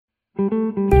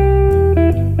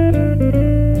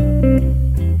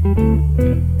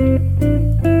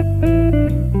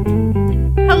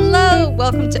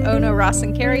Welcome to Ono, Ross,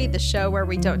 and Carrie, the show where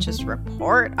we don't just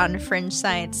report on fringe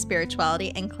science,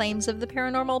 spirituality, and claims of the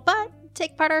paranormal, but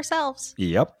take part ourselves.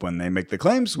 Yep, when they make the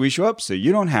claims, we show up so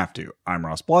you don't have to. I'm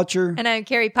Ross Blotcher. And I'm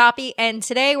Carrie Poppy, and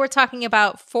today we're talking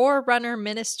about Forerunner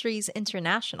Ministries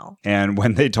International. And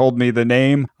when they told me the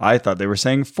name, I thought they were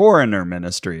saying Forerunner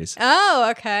Ministries. Oh,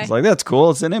 okay. I was like, that's cool,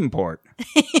 it's an import.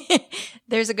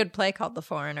 There's a good play called The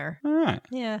Foreigner. All right.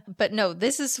 Yeah. But no,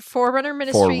 this is Forerunner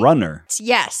Ministry. Forerunner.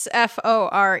 Yes.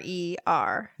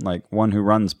 F-O-R-E-R. Like one who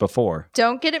runs before.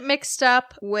 Don't get it mixed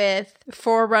up with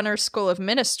Forerunner School of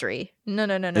Ministry. No.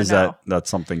 That's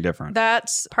something different?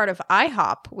 That's part of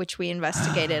IHOP, which we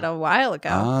investigated a while ago.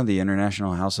 Ah, the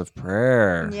International House of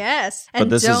Prayer. Yes. But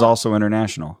this is also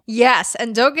international. Yes.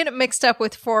 And don't get it mixed up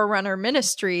with Forerunner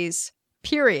Ministries,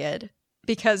 period.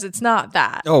 Because it's not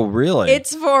that. Oh, really?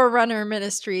 It's Forerunner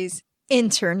Ministries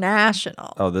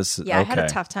International. Oh, this is... Yeah, okay. I had a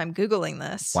tough time Googling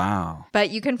this. Wow. But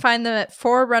you can find them at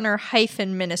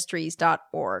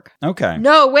forerunner-ministries.org. Okay.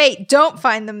 No, wait, don't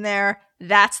find them there.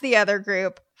 That's the other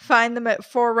group. Find them at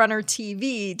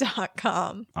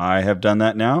forerunnertv.com. I have done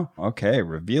that now. Okay,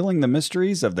 revealing the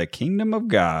mysteries of the kingdom of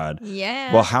God.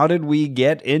 Yeah. Well, how did we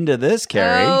get into this,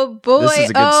 Carrie? Oh, boy. This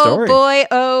is a good story.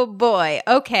 Oh, boy.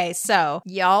 Okay, so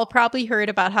y'all probably heard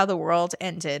about how the world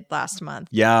ended last month.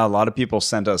 Yeah, a lot of people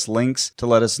sent us links to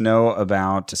let us know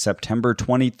about September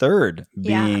 23rd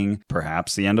being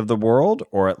perhaps the end of the world,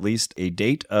 or at least a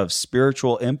date of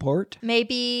spiritual import.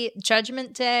 Maybe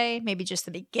Judgment Day, maybe just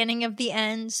the beginning of the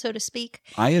end, so to speak.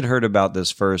 I had heard about this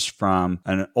first from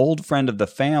an old friend of the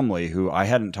family who I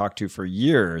hadn't talked to for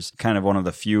years, kind of one of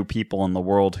the few people in the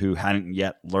world who hadn't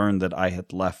yet learned that I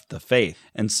had left the faith.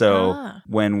 And so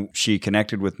when she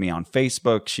connected with me on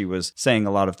Facebook, she was saying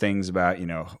a lot of things about,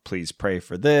 please pray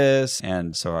for this.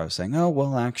 And so I was saying, oh,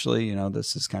 well, actually,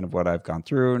 this is kind of what I've gone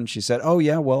through. And she said, oh,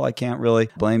 yeah, well, I can't really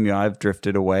blame you. I've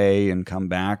drifted away and come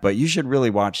back, but you should really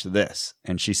watch this.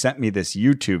 And she sent me this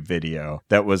YouTube video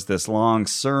that was this long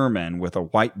sermon with a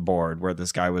whiteboard where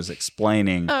this guy was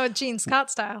explaining... Oh, Gene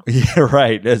Scott style. Yeah,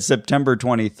 right. It's September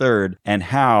 23rd, and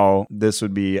how this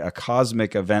would be a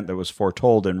cosmic event that was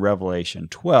foretold in Revelation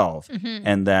 12,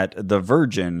 and that the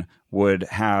Virgin would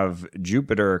have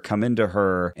Jupiter come into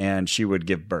her and she would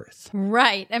give birth.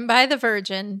 Right. And by the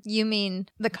Virgin, you mean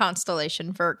the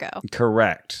constellation Virgo.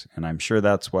 Correct. And I'm sure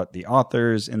that's what the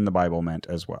authors in the Bible meant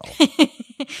as well.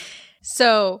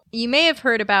 So you may have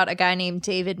heard about a guy named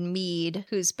David Meade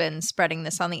who's been spreading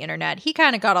this on the internet. He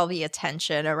kind of got all the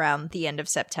attention around the end of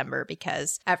September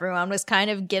because everyone was kind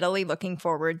of giddily looking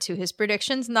forward to his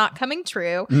predictions not coming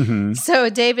true. Mm-hmm. So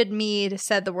David Meade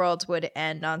said the world would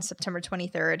end on September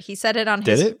 23rd. He said it on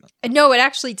his... Did it? No, it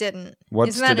actually didn't.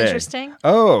 What's Isn't that today? Interesting?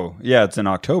 Oh, yeah, it's in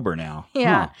October now.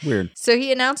 Yeah. Huh, weird. So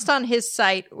he announced on his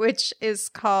site, which is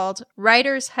called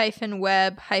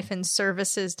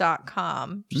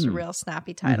writers-web-services.com, which is a real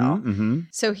snappy title.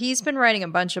 So he's been writing a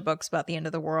bunch of books about the end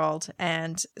of the world,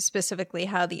 and specifically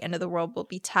how the end of the world will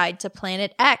be tied to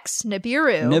Planet X,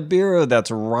 Nibiru. Nibiru, that's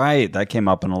right. That came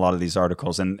up in a lot of these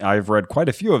articles, and I've read quite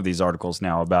a few of these articles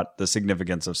now about the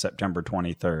significance of September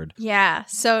 23rd. Yeah,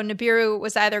 so Nibiru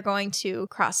was either going to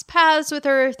cross paths with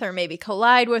Earth or maybe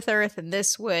collide with Earth, and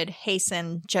this would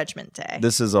hasten Judgment Day.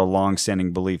 This is a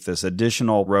long-standing belief, this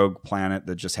additional rogue planet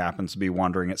that just happens to be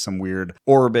wandering at some weird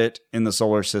orbit in the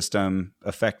solar system,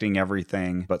 affecting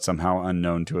everything, but somehow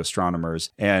unknown to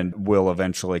astronomers, and will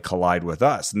eventually collide with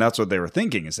us. And that's what they were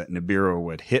thinking, is that Nibiru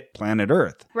would hit planet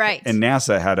Earth. Right. And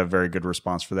NASA had a very good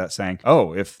response for that, saying,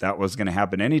 oh, if that was going to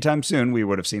happen anytime soon, we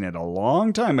would have seen it a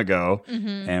long time ago,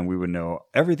 and we would know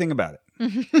everything about it.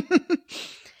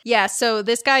 Yeah, so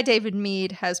this guy, David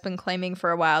Meade, has been claiming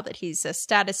for a while that he's a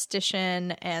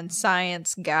statistician and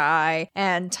science guy.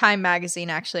 And Time Magazine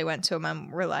actually went to him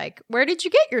and were like, where did you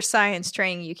get your science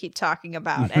training you keep talking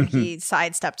about? And he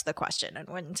sidestepped the question and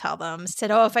wouldn't tell them.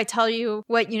 Said, oh, if I tell you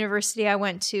what university I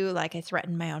went to, like I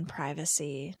threatened my own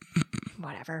privacy.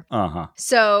 Whatever.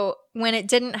 So when it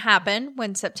didn't happen,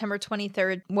 when September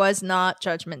 23rd was not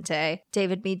Judgment Day,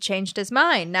 David Meade changed his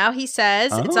mind. Now he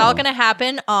says it's all going to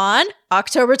happen on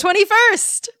October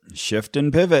 21st. Shift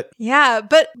and pivot. Yeah,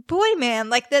 but boy, man,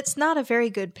 like that's not a very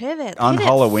good pivot. On Hit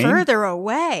Halloween? Further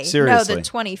away. Seriously? No, the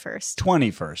 21st.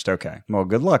 21st. Okay. Well,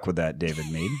 good luck with that,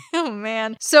 David Meade. Oh,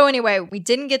 man. So anyway, we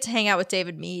didn't get to hang out with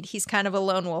David Meade. He's kind of a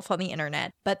lone wolf on the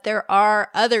internet. But there are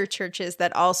other churches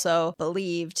that also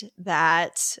believed that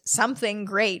that something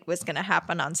great was going to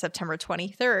happen on September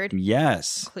 23rd.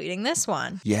 Yes. Including this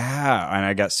one. Yeah. And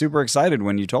I got super excited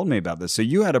when you told me about this. So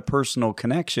you had a personal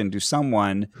connection to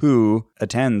someone who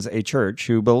attends a church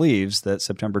who believes that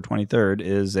September 23rd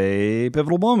is a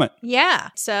pivotal moment. Yeah.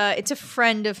 It's a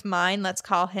friend of mine. Let's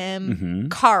call him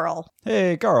Carl.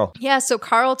 Hey, Carl. Yeah, so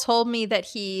Carl told me that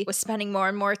he was spending more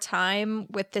and more time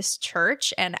with this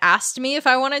church and asked me if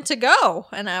I wanted to go.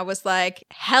 And I was like,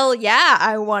 hell yeah,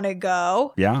 I want to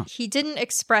go. Yeah. He didn't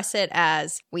express it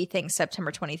as, we think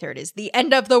September 23rd is the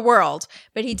end of the world.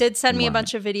 But he did send me a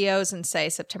bunch of videos and say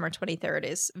September 23rd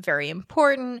is very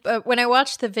important. But when I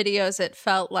watched the videos, it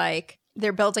felt like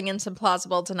they're building in some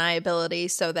plausible deniability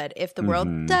so that if the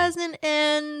world doesn't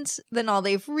end, then all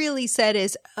they've really said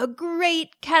is a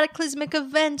great cataclysmic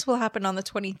event will happen on the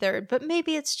 23rd, but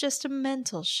maybe it's just a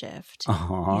mental shift.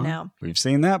 You know? We've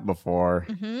seen that before.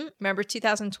 Remember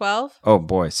 2012? Oh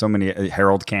boy, so many.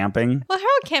 Harold Camping. Well,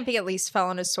 Harold Camping at least fell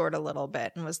on his sword a little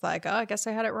bit and was like, oh, I guess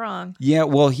I had it wrong. Yeah,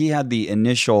 well, he had the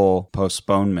initial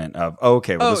postponement of,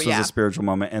 this was a spiritual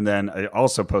moment. And then I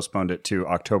also postponed it to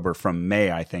October from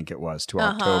May, I think it was. To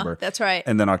October. That's right.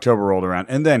 And then October rolled around,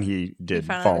 and then he did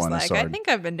fall on his sword. I think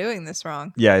I've been doing this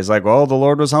wrong. Yeah, he's like, well, the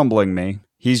Lord was humbling me.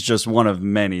 He's just one of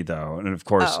many, though. And of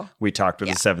course, we talked with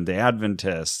the Seventh-day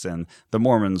Adventists, and the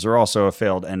Mormons are also a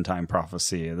failed end-time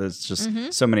prophecy. There's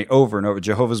just so many over and over.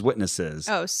 Jehovah's Witnesses.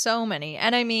 Oh, so many.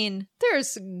 And I mean,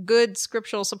 there's good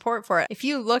scriptural support for it. If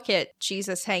you look at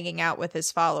Jesus hanging out with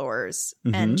his followers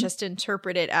and just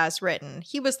interpret it as written,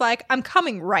 he was like, I'm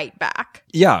coming right back.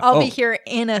 Yeah. I'll be here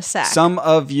in a sec. Some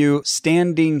of you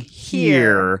standing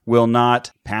here will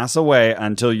not pass away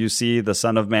until you see the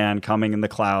Son of Man coming in the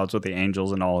clouds with the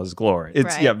angels in all his glory.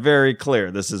 It's very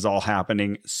clear. This is all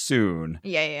happening soon.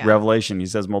 Yeah. Revelation, he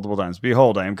says multiple times,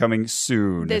 behold, I am coming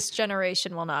soon. This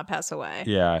generation will not pass away.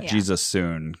 Yeah. Jesus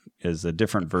soon is a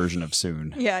different version of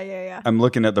soon. Yeah. I'm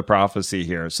looking at the prophecy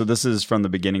here. So this is from the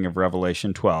beginning of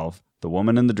Revelation 12. The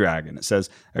woman and the dragon. It says,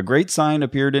 a great sign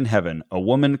appeared in heaven, a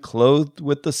woman clothed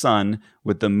with the sun,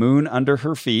 with the moon under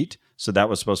her feet. So that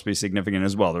was supposed to be significant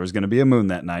as well. There was going to be a moon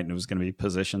that night, and it was going to be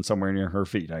positioned somewhere near her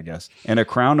feet, I guess. And a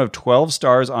crown of 12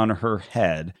 stars on her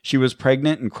head. She was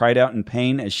pregnant and cried out in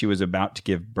pain as she was about to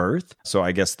give birth. So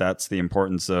I guess that's the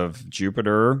importance of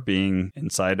Jupiter being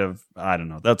inside of, I don't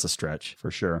know, that's a stretch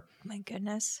for sure. My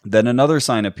goodness. Then another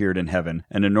sign appeared in heaven,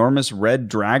 an enormous red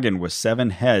dragon with 7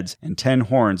 heads and 10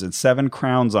 horns and 7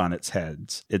 crowns on its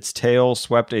heads. Its tail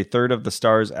swept a third of the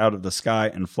stars out of the sky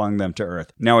and flung them to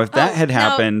earth. Now, if that had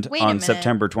happened on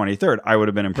September 23rd, I would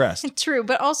have been impressed. True,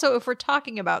 but also if we're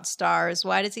talking about stars,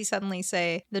 why does he suddenly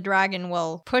say the dragon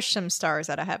will push some stars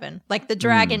out of heaven? Like the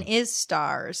dragon is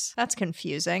stars. That's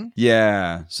confusing.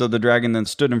 Yeah. So the dragon then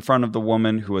stood in front of the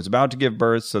woman who was about to give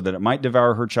birth so that it might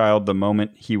devour her child the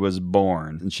moment he was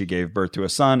born. And she gave birth to a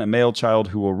son, a male child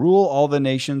who will rule all the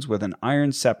nations with an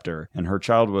iron scepter. And her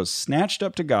child was snatched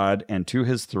up to God and to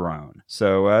his throne.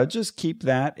 So just keep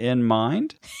that in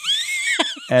mind.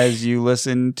 As you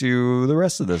listen to the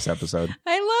rest of this episode.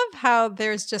 I love how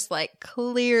there's just like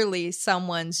clearly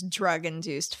someone's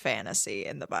drug-induced fantasy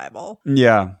in the Bible.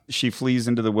 Yeah. She flees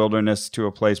into the wilderness to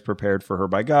a place prepared for her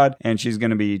by God, and she's going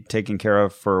to be taken care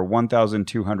of for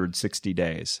 1,260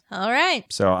 days. All right.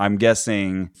 So I'm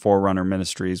guessing Forerunner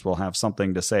Ministries will have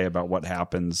something to say about what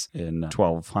happens in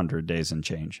 1,200 days and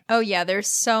change. Oh, yeah. There's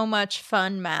so much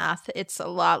fun math. It's a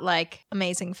lot like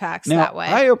Amazing Facts now, that way.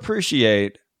 I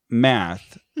appreciate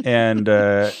math and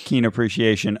keen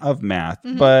appreciation of math.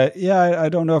 But yeah, I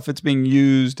don't know if it's being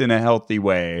used in a healthy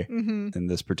way in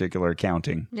this particular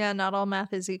accounting. Yeah, not all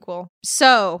math is equal.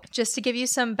 So just to give you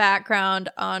some background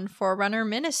on Forerunner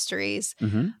Ministries,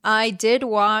 I did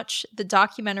watch the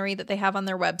documentary that they have on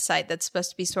their website that's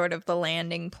supposed to be sort of the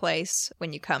landing place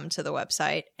when you come to the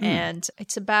website. And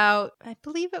it's about, I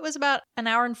believe it was about an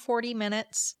hour and 40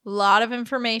 minutes. A lot of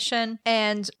information.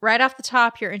 And right off the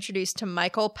top, you're introduced to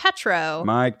Michael Petro.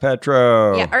 Mike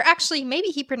Petro. Yeah, or actually, maybe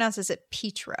he pronounces it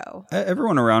Petro.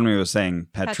 Everyone around me was saying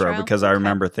Petro because I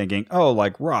remember thinking, oh,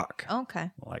 like rock.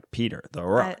 Okay. Like Peter, the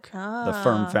rock, the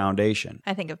firm foundation.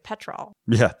 I think of petrol.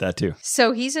 Yeah, that too.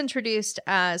 So he's introduced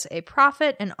as a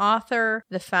prophet, an author,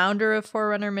 the founder of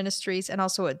Forerunner Ministries, and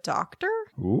also a doctor.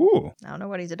 Ooh. I don't know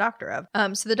what he's a doctor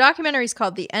of. So the documentary is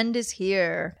called The End Is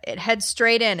Here. It heads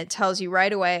straight in. It tells you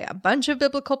right away a bunch of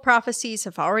biblical prophecies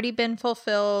have already been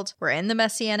fulfilled. We're in the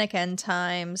Messianic end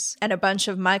times. And a bunch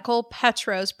of Michael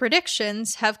Petro's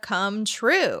predictions have come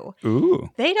true. Ooh.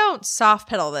 They don't soft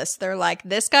pedal this. They're like,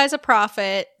 this guy's a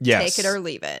prophet. Yes. Take it or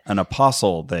leave it. An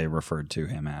apostle, they referred to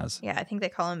him as. Yeah, I think they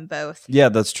call him both. Yeah,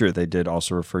 that's true. They did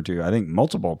also refer to, I think,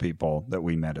 multiple people that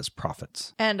we met as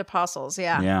prophets. And apostles,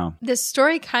 yeah. Yeah. This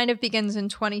story kind of begins in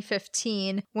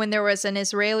 2015 when there was an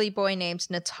Israeli boy named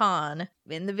Natan.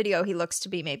 In the video, he looks to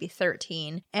be maybe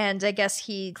 13. And I guess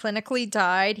he clinically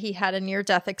died. He had a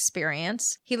near-death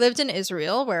experience. He lived in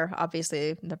Israel, where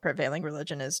obviously the prevailing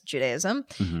religion is Judaism.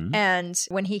 Mm-hmm. And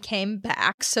when he came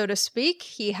back, so to speak,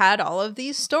 he had all of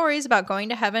these stories about going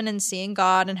to heaven and seeing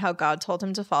God and how God told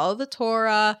him to follow the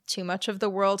Torah. Too much of the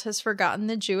world has forgotten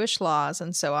the Jewish laws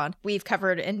and so on. We've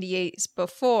covered NDAs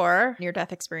before,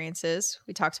 near-death experiences.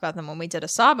 We talked about them when we did a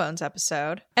Sawbones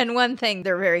episode. And one thing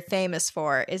they're very famous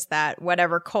for is that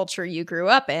whatever culture you grew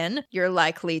up in, you're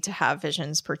likely to have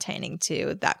visions pertaining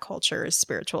to that culture's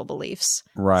spiritual beliefs.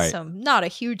 Right. So not a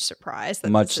huge surprise. That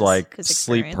Much like his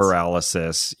sleep experience.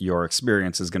 paralysis, your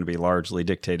experience is going to be largely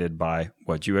dictated by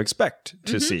what you expect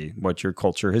to see, what your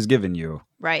culture has given you.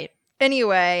 Right.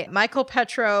 Anyway, Michael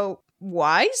Petro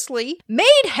wisely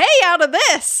made hay out of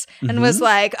this and was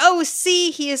like, oh,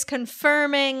 see, he is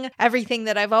confirming everything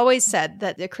that I've always said,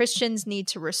 that the Christians need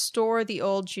to restore the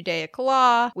old Judaic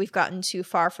law. We've gotten too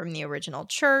far from the original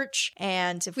church.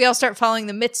 And if we all start following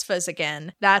the mitzvahs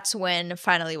again, that's when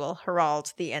finally we'll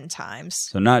herald the end times.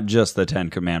 So not just the 10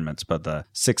 commandments, but the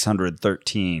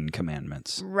 613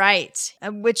 commandments. Right.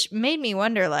 Which made me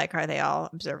wonder, like, are they all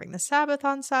observing the Sabbath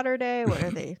on Saturday? What are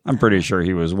they? I'm pretty sure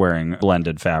he was wearing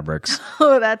blended fabrics.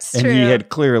 Oh, that's true. And he had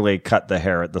clearly cut the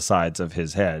hair at the sides of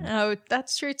his head. Oh,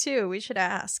 that's true too. We should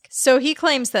ask. So he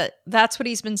claims that that's what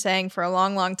he's been saying for a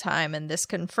long, long time, and this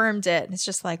confirmed it. It's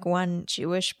just like one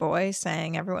Jewish boy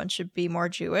saying everyone should be more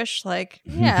Jewish. Like,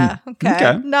 yeah,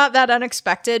 okay. Not that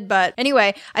unexpected, but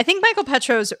anyway, I think Michael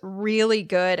Petro's really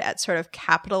good at sort of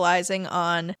capitalizing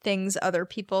on things other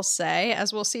people say,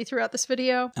 as we'll see throughout this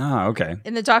video. Ah, okay.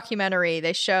 In the documentary,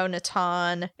 they show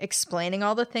Natan explaining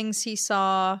all the things he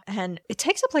saw, and it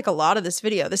takes up like a lot of this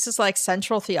video. This is like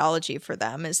central theology for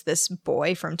them, is this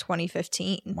boy from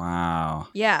 2015. Wow.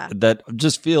 Yeah. That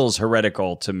just feels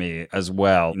heretical to me as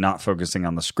well. Not focusing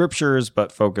on the scriptures,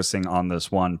 but focusing on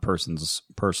this one person's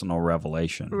personal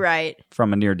revelation. Right.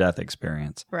 From a near-death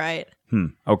experience. Right.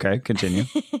 Okay, continue.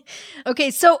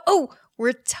 Okay, so,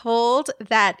 we're told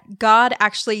that God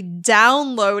actually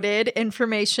downloaded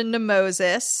information to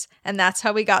Moses, and that's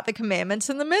how we got the commandments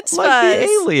and the mitzvahs. Like the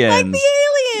aliens. Like the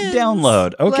aliens.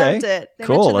 Download. Okay. Loved it. They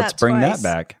Cool. mentioned Let's bring twice. that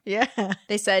back. Yeah.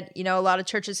 They said, a lot of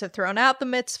churches have thrown out the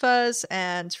mitzvahs,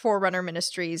 and Forerunner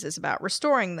Ministries is about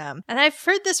restoring them. And I've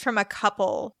heard this from a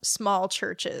couple small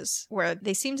churches where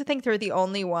they seem to think they're the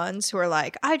only ones who are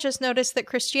like, I just noticed that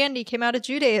Christianity came out of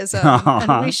Judaism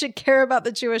and we should care about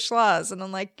the Jewish laws. And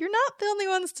I'm like, you're not the only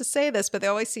ones to say this, but they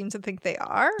always seem to think they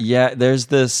are. Yeah, there's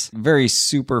this very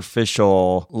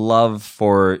superficial love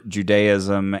for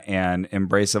Judaism and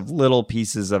embrace of little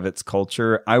pieces of its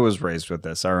culture. I was raised with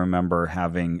this. I remember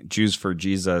having Jews for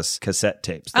Jesus cassette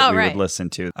tapes that we would listen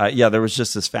to. There was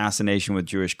just this fascination with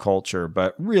Jewish culture,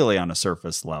 but really on a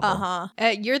surface level.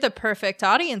 You're the perfect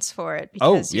audience for it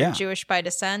because you're Jewish by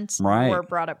descent or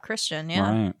brought up Christian.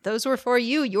 Yeah. Right. Those were for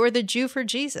you. You're the Jew for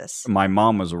Jesus. My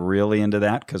mom was really into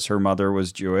that because her mother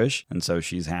was Jewish, and so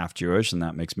she's half Jewish, and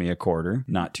that makes me a quarter.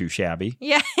 Not too shabby.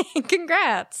 Yeah,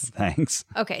 congrats. Thanks.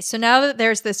 Okay, so now that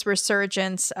there's this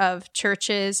resurgence of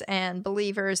churches and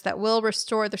believers that will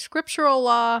restore the scriptural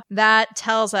law, that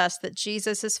tells us that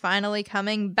Jesus is finally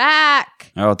coming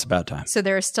back. Oh, it's about time. So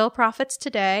there are still prophets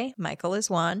today. Michael is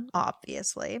one,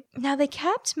 obviously. Now, they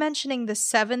kept mentioning the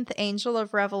seventh angel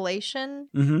of Revelation,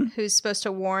 who's supposed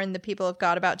to warn the people of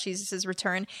God about Jesus'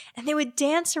 return, and they would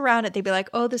dance around it. They'd be like,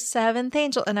 oh, the seventh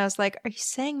angel. And I was like, are you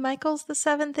saying Michael's the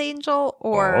seventh angel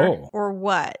or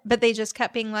what? But they just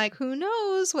kept being like, who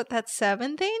knows what that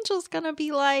seventh angel's gonna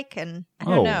be like? And I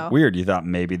don't know. Weird. You thought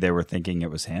maybe they were thinking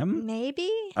it was him? Maybe?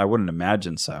 I wouldn't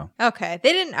imagine so. Okay.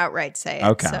 They didn't outright say it.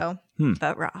 Okay. So.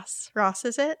 But Ross,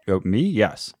 is it? Oh, me?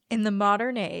 Yes. In the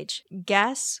modern age,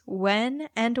 guess when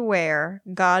and where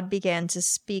God began to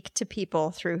speak to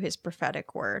people through his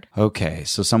prophetic word. Okay,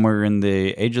 so somewhere in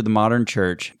the age of the modern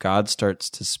church, God starts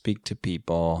to speak to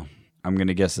people. I'm going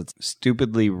to guess it's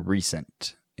stupidly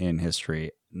recent in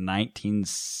history.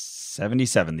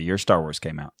 1977, the year Star Wars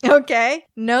came out. Okay.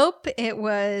 Nope. It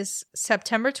was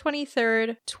September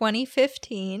 23rd,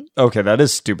 2015. Okay, that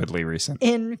is stupidly recent.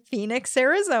 In Phoenix,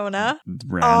 Arizona.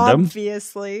 Random.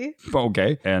 Obviously.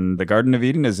 Okay. And the Garden of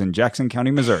Eden is in Jackson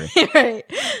County, Missouri. Right.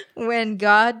 When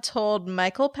God told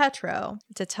Michael Petro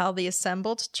to tell the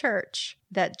assembled church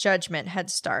that judgment had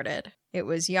started. It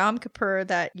was Yom Kippur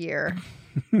that year.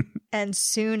 And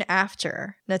soon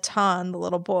after, Natan, the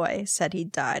little boy, said he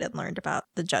died and learned about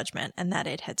the judgment and that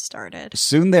it had started.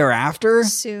 Soon thereafter?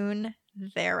 Soon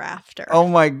thereafter. Oh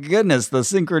my goodness, the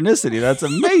synchronicity. That's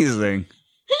amazing.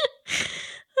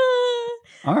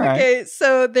 All right. Okay,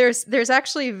 so there's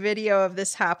actually video of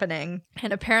this happening,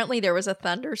 and apparently there was a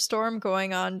thunderstorm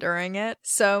going on during it.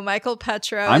 So Michael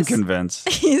Petro, I'm convinced.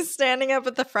 He's standing up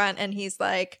at the front, and he's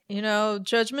like,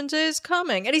 Judgment Day is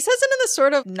coming. And he says it in the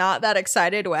sort of not that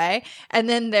excited way. And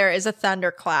then there is a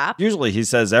thunderclap. Usually he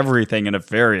says everything in a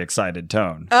very excited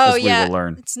tone. Oh, as yeah. We will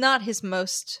learn. It's not his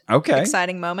most okay.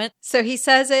 exciting moment. So he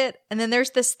says it, and then there's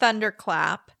this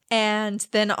thunderclap. And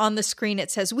then on the screen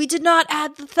it says, "We did not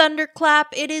add the thunderclap.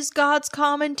 It is God's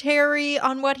commentary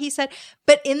on what he said."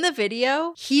 But in the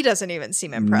video, he doesn't even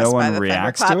seem impressed by the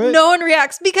thunderclap. No one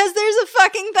reacts because there's a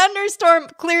fucking thunderstorm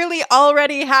clearly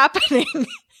already happening.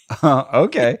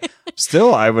 Okay.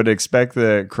 Still, I would expect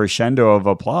the crescendo of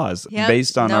applause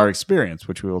based on our experience,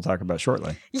 which we will talk about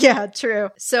shortly. Yeah, true.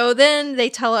 So then they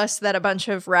tell us that a bunch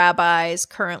of rabbis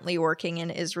currently working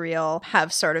in Israel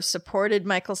have sort of supported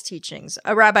Michael's teachings.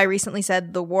 A rabbi recently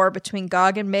said the war between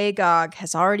Gog and Magog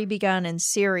has already begun in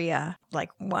Syria. Like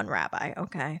one rabbi,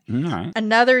 okay. All right.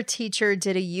 Another teacher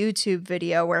did a YouTube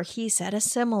video where he said a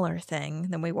similar thing.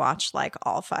 Then we watched like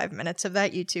all 5 minutes of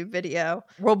that YouTube video.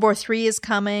 World War III is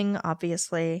coming,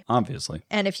 obviously. Obviously.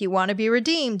 And if you want to be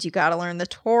redeemed, you got to learn the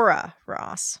Torah,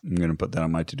 Ross. I'm going to put that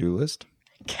on my to-do list.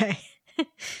 Okay.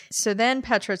 So then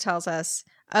Petra tells us,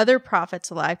 other prophets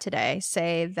alive today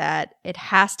say that it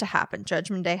has to happen.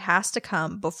 Judgment Day has to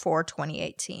come before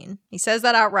 2018. He says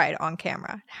that outright on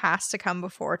camera. It has to come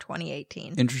before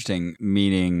 2018. Interesting,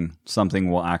 meaning something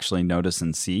we'll actually notice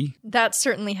and see? That's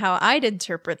certainly how I'd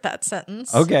interpret that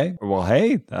sentence. Okay. Well,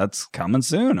 hey, that's coming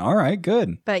soon. All right,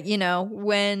 good. But,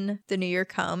 when the new year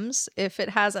comes, if it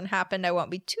hasn't happened, I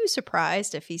won't be too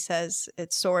surprised if he says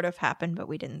it sort of happened, but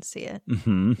we didn't see it.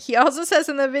 Mm-hmm. He also says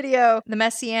in the video, the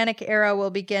Messianic era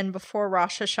will begin before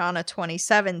Rosh Hashanah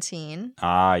 2017.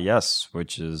 Ah, yes,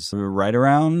 which is right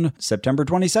around September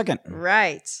 22nd.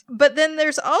 Right. But then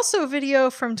there's also a video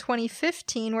from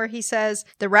 2015 where he says,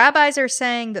 the rabbis are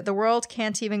saying that the world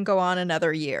can't even go on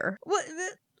another year. What?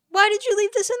 Why did you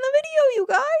leave this in the video, you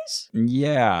guys?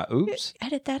 Yeah, oops.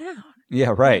 Edit that out.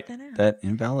 Yeah, right. That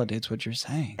invalidates what you're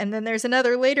saying. And then there's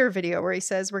another later video where he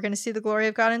says, we're going to see the glory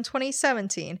of God in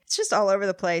 2017. It's just all over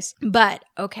the place. But,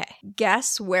 okay,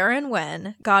 guess where and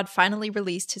when God finally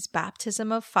released his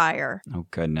baptism of fire? Oh,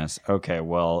 goodness. Okay,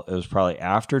 well, it was probably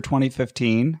after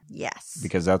 2015. Yes.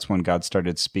 Because that's when God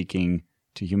started speaking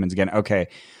to humans again. Okay,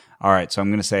 all right, so I'm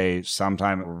going to say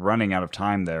sometime, we're running out of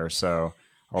time there, so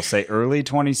I'll say early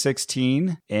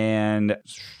 2016 and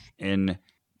in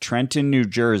Trenton, New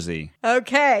Jersey.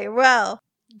 Okay, well,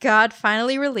 God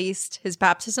finally released his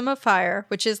baptism of fire,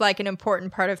 which is like an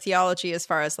important part of theology as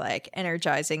far as like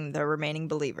energizing the remaining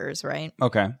believers, right?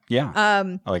 Okay, yeah.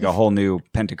 Like a whole new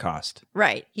Pentecost.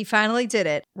 Right. He finally did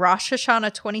it. Rosh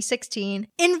Hashanah 2016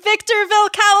 in Victorville,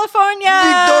 California!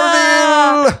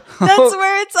 Victorville! That's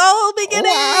where it's all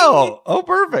beginning! Wow! Oh,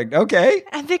 perfect. Okay.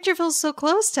 And Victorville's so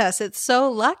close to us. It's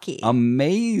so lucky.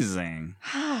 Amazing.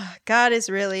 God is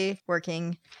really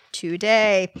working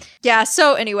today. Yeah,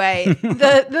 so anyway,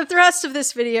 the thrust of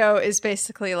this video is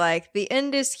basically like, the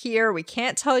end is here. We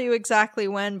can't tell you exactly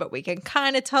when, but we can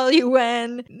kind of tell you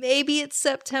when. Maybe it's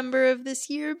September of this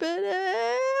year, but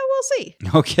we'll see.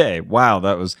 Okay. Wow,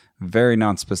 that was very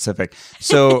non-specific.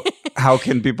 So how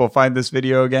can people find this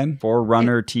video again?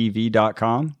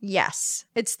 ForerunnerTV.com? Yes.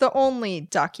 It's the only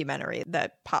documentary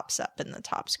that pops up in the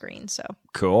top screen, so.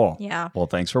 Cool. Yeah. Well,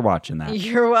 thanks for watching that.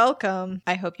 You're welcome.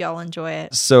 I hope y'all enjoy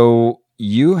it. So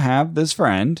you have this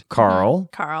friend, Carl,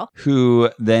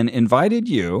 who then invited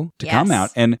you to come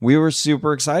out. And we were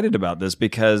super excited about this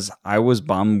because I was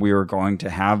bummed we were going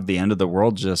to have the end of the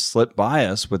world just slip by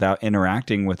us without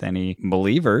interacting with any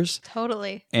believers.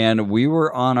 Totally. And we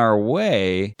were on our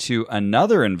way to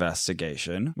another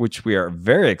investigation, which we are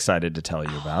very excited to tell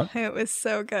you about. It was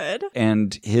so good.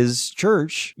 And his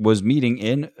church was meeting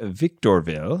in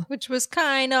Victorville. Which was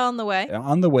kind of on the way.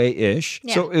 On the way-ish.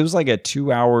 Yeah. So it was like a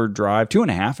 2-hour drive.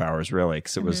 2.5 hours, really,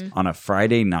 because it was on a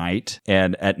Friday night.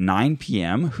 And at 9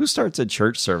 p.m., who starts a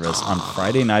church service on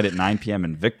Friday night at 9 p.m.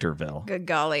 in Victorville? Good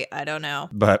golly, I don't know.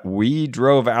 But we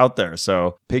drove out there.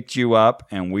 So picked you up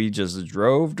and we just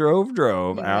drove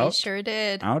out. We sure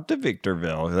did. Out to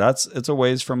Victorville. It's a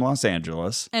ways from Los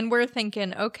Angeles. And we're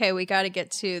thinking, okay, we got to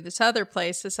get to this other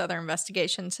place, this other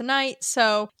investigation tonight.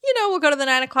 So, we'll go to the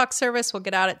 9 o'clock service. We'll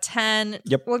get out at 10.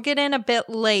 Yep. We'll get in a bit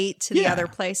late to the other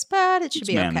place, but it should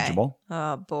be manageable. Okay.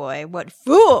 Oh boy, what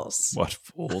fools. What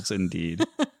fools indeed.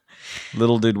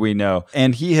 Little did we know.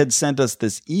 And he had sent us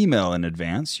this email in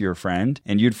advance, your friend,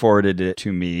 and you'd forwarded it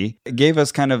to me. It gave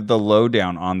us kind of the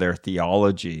lowdown on their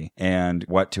theology and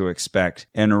what to expect.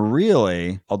 And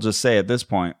really, I'll just say at this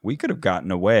point, we could have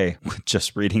gotten away with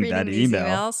just reading that email.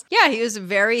 Emails. Yeah, he was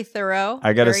very thorough.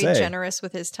 I gotta say. Very generous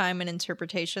with his time and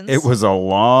interpretations. It was a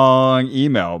long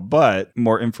email, but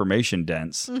more information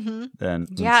dense than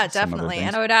yeah, some definitely. Other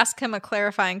and I would ask him a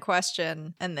clarifying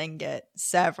question and then get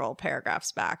several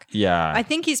paragraphs back. Yeah. I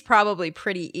think he's probably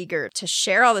pretty eager to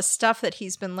share all the stuff that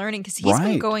he's been learning because he's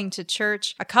been going to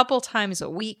church a couple times a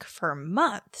week for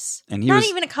months. And Not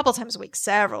even a couple times a week,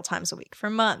 several times a week for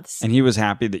months. And he was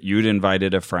happy that you'd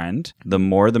invited a friend. The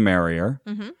more, the merrier.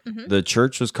 The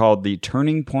church was called the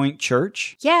Turning Point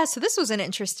Church. Yeah, so this was an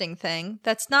interesting thing.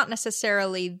 That's not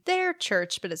necessarily their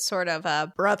church, but it's sort of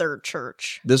a brother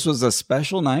church. This was a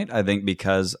special night, I think,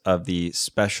 because of the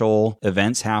special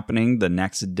events happening the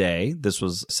next day. This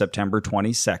was September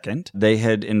 22nd. They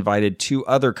had invited 2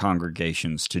 other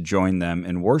congregations to join them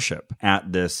in worship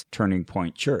at this Turning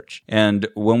Point Church. And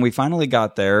when we finally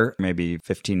got there, maybe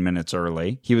 15 minutes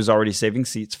early, he was already saving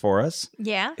seats for us.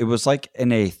 Yeah. It was like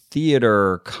in a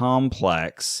theater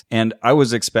complex. And I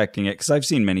was expecting it because I've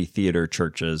seen many theater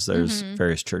churches. There's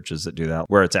various churches that do that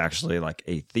where it's actually like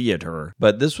a theater.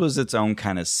 But this was its own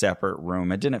kind of separate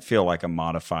room. It didn't feel like a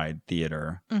modified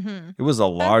theater. It was a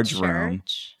large room,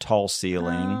 tall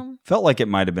ceiling. Felt like it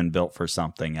might have been built for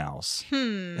something else.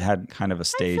 It had kind of a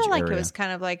stage area. I feel like it was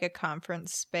kind of like a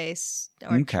conference space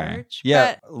or church.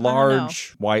 Yeah,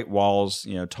 large white walls,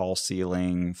 tall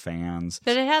ceiling, fans.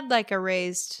 But it had like a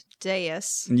raised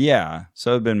dais. Yeah.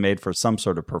 So it had been made for some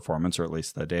sort of performance, or at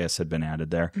least the dais had been added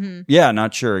there. Yeah,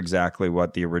 not sure exactly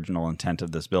what the original intent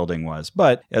of this building was.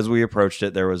 But as we approached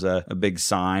it, there was a big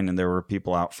sign and there were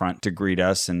people out front to greet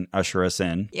us and usher us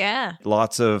in. Yeah.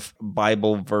 Lots of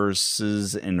Bible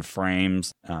verses in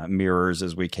frames, mirrors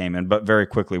as we came in. But very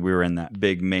quickly, we were in that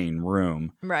big main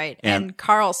room. Right. And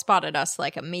Carl spotted us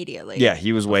like immediately. Yeah,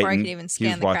 he was waiting. Before I could even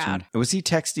scan the crowd. Was he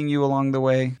texting you along the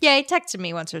way? Yeah, he texted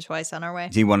me once or twice on our way.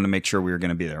 He wanted to make sure we were going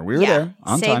to be there. We were there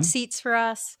on time. Saved seats for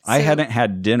us. I hadn't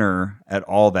had dinner at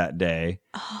all that day.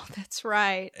 Oh, that's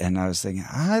right. And I was thinking,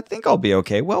 I think I'll be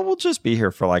okay. Well, we'll just be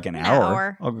here for like an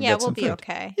hour. I'll go get some we'll be food.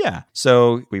 okay. Yeah.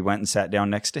 So we went and sat down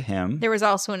next to him. There was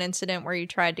also an incident where you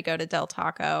tried to go to Del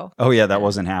Taco. Oh, yeah, that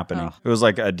wasn't happening. It was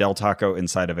like a Del Taco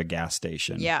inside of a gas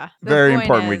station. Yeah. Very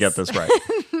important we get this right.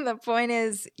 The point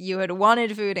is you had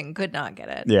wanted food and could not get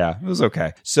it. Yeah, it was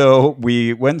okay. So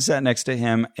we went and sat next to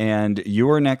him, and you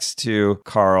were next to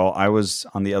Carl. I was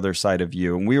on the other side of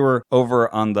you, and we were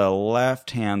over on the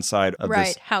left-hand side of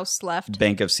this house left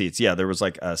bank of seats. Yeah, there was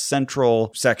like a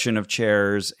central section of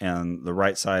chairs and the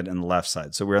right side and the left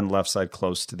side. So we were on the left side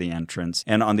close to the entrance.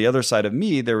 And on the other side of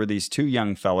me, there were these 2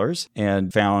 young fellers,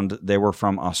 and found they were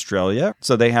from Australia.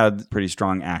 So they had pretty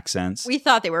strong accents. We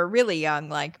thought they were really young,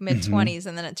 like mid-20s,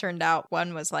 and then it turned out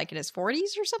one was like in his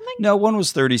 40s or something? No, one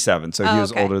was 37, so he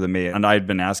was older than me. And I'd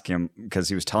been asking him, because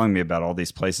he was telling me about all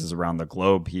these places around the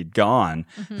globe he'd gone.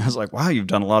 And I was like, wow, you've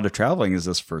done a lot of traveling. Is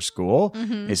this for school?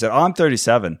 He said, oh, I'm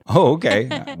 37. Oh, okay.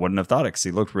 I wouldn't have thought it because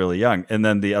he looked really young. And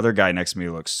then the other guy next to me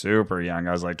looked super young.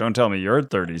 I was like, don't tell me you're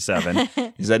 37.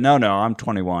 He said, no, I'm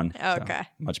 21. Okay. So,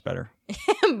 much better.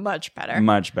 Much better.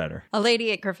 Much better. A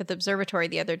lady at Griffith Observatory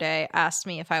the other day asked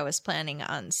me if I was planning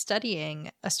on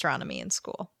studying astronomy in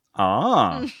school.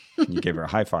 Ah, you gave her a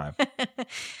high five.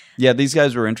 Yeah, these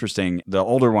guys were interesting. The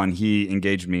older one, he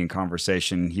engaged me in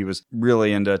conversation. He was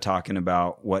really into talking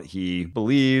about what he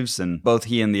believes. And both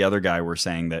he and the other guy were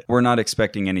saying that we're not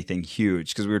expecting anything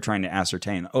huge because we were trying to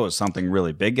ascertain, is something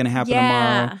really big going to happen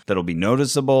tomorrow that'll be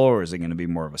noticeable? Or is it going to be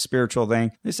more of a spiritual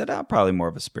thing? They said, probably more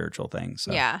of a spiritual thing.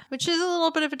 So. Yeah, which is a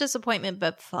little bit of a disappointment,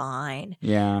 but fine.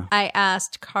 Yeah. I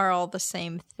asked Carl the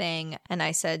same thing. And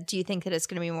I said, do you think that it's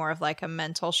going to be more of like a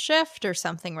mental shift or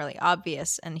something really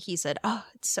obvious. And he said, oh,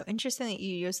 it's so interesting that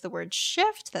you use the word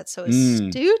shift. That's so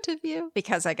astute of you.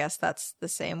 Because I guess that's the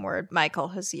same word Michael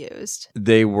has used.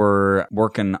 They were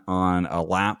working on a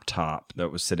laptop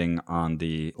that was sitting on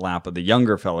the lap of the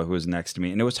younger fellow who was next to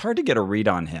me. And it was hard to get a read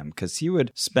on him because he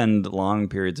would spend long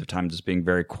periods of time just being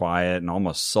very quiet and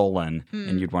almost sullen.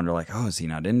 And you'd wonder like, oh, is he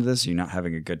not into this? Are you not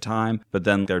having a good time? But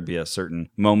then there'd be a certain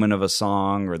moment of a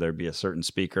song or there'd be a certain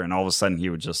speaker and all of a sudden he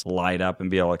would just light up and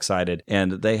be all excited.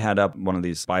 And they had up one of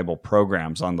these Bible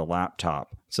programs on the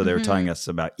laptop. So they were telling us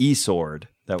about eSword.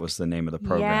 That was the name of the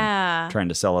program. Trying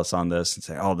to sell us on this and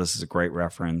say, oh, this is a great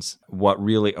reference. What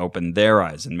really opened their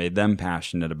eyes and made them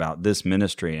passionate about this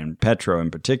ministry, and Petro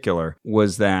in particular,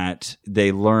 was that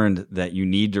they learned that you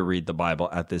need to read the Bible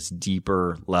at this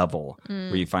deeper level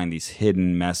where you find these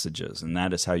hidden messages. And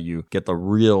that is how you get the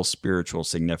real spiritual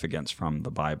significance from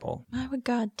the Bible. Why would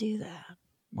God do that?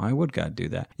 Why would God do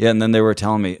that? Yeah, and then they were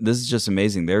telling me, this is just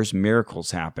amazing. There's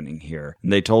miracles happening here.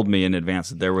 And they told me in advance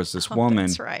that there was this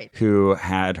woman who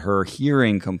had her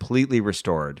hearing completely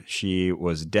restored. She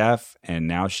was deaf, and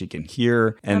now she can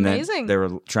hear. And then they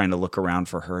were trying to look around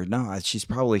for her. No, she's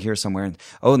probably here somewhere.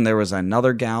 Oh, and there was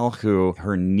another gal who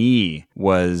her knee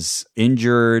was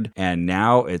injured, and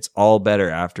now it's all better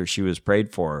after she was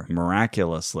prayed for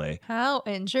miraculously. How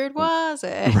injured was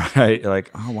it? Right.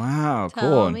 Like, oh, wow, cool.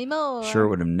 Tell me more. Sure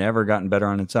would have never gotten better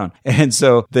on its own. And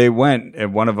so they went,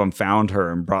 and one of them found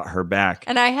her and brought her back.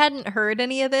 And I hadn't heard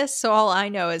any of this, so all I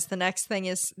know is the next thing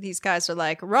is these guys are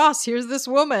like, Ross, here's this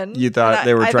woman. You thought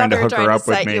they were trying to hook her up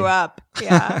with me. Set you up.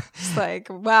 Yeah. It's like,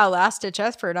 wow, last-ditch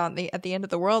effort at the end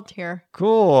of the world here.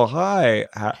 Cool. Hi.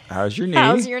 How's your knee?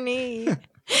 How's your knee?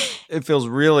 It feels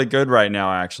really good right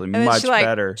now, actually. And much she,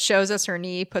 better. Shows us her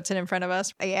knee, puts it in front of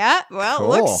us. Yeah, well,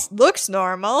 cool. looks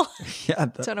normal. Yeah,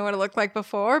 don't know what it looked like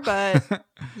before, but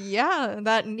yeah,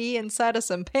 that knee inside of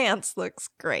some pants looks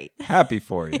great. Happy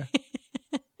for you.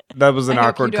 That was an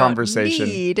awkward conversation.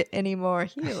 Need any more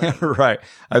healing. Right.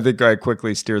 I think I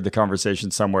quickly steered the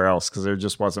conversation somewhere else because there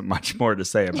just wasn't much more to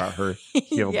say about her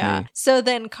healed knee. So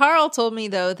then Carl told me,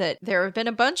 though, that there have been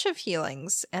a bunch of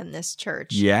healings in this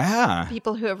church. Yeah.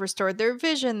 People who have restored their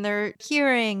vision, their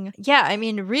hearing. Yeah, I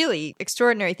mean, really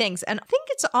extraordinary things. And I think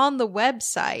it's on the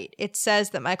website. It says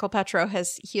that Michael Petro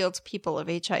has healed people of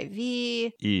HIV.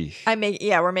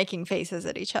 Eesh. We're making faces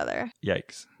at each other.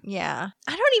 Yikes. Yeah.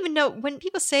 I don't even know. When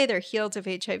people say they're healed of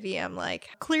HIV, I'm like,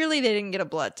 clearly they didn't get a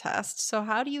blood test. So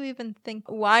why do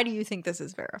you think this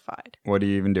is verified? What do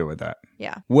you even do with that?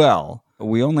 Yeah. Well,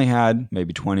 we only had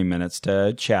maybe 20 minutes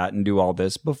to chat and do all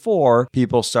this before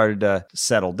people started to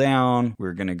settle down. We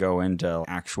were going to go into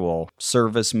actual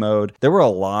service mode. There were a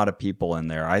lot of people in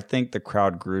there. I think the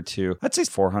crowd grew to, I'd say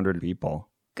 400 people.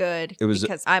 Good.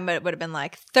 Because I would have been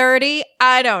like 30.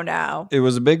 I don't know. It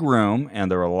was a big room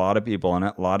and there were a lot of people in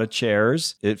it, a lot of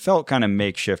chairs. It felt kind of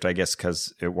makeshift, I guess,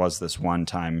 because it was this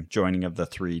one-time joining of the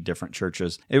 3 different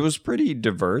churches. It was pretty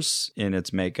diverse in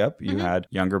its makeup. You had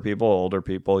younger people, older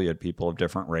people. You had people of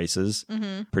different races.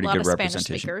 Pretty good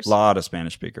representation. A lot of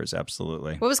Spanish speakers,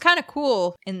 absolutely. What was kind of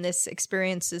cool in this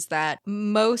experience is that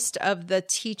most of the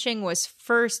teaching was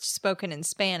first spoken in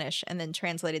Spanish and then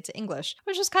translated to English,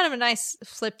 which was kind of a nice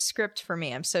flipped script for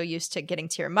me. I'm so used to getting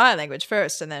to hear my language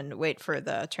first and then wait for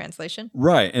the translation.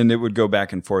 Right. And it would go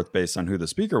back and forth based on who the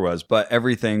speaker was. But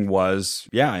everything was,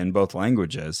 in both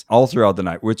languages all throughout the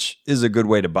night, which is a good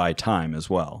way to buy time as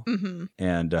well.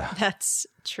 And that's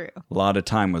true. A lot of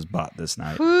time was bought this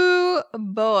night. Ooh,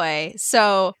 boy.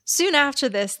 So soon after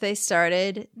this, they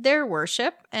started their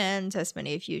worship. And as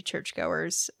many of you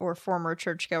churchgoers or former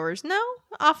churchgoers know,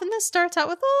 often this starts out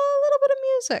with a little bit of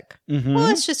music. Well,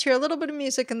 let's just hear a little bit of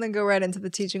music and then go right into the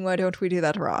teaching. Why don't we do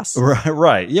that, Ross?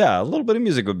 Right. Yeah, a little bit of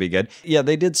music would be good. Yeah,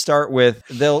 they did start with,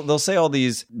 they'll say all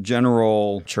these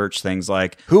general church things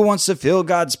like, who wants to feel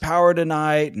God's power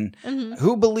tonight? And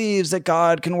who believes that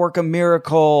God can work a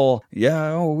miracle?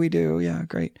 Yeah, oh, we do. Yeah,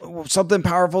 great. Something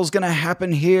powerful is going to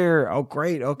happen here. Oh,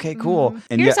 great. Okay, cool.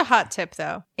 And here's a hot tip,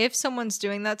 though. If someone's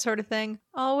doing that sort of thing,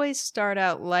 always start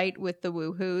out light with the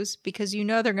woohoos because you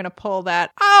know they're going to pull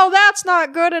that, oh, that's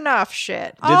not good enough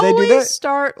shit. Did they do that?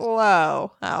 Start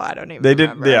low. Oh, I don't even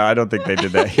remember. Yeah, I don't think they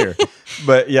did that here.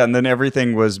 But yeah, and then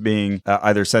everything was being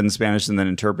either said in Spanish and then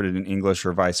interpreted in English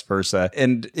or vice versa.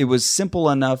 And it was simple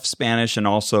enough Spanish, and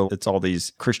also it's all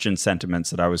these Christian sentiments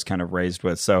that I was kind of raised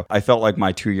with. So I felt like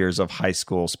my 2 years of high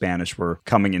school Spanish were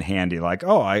coming in handy. Like,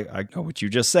 oh, I know what you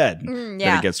just said. Then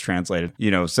it gets translated.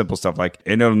 You know, simple stuff like,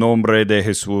 en el nombre de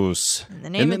Jesús. In the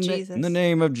name of Jesus. In the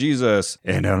name of Jesus.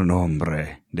 En el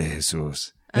nombre de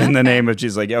Jesús. in the name of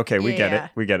Jesus. Like, okay, we get Yeah.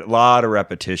 it. We get it. A lot of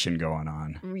repetition going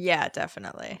on. Yeah,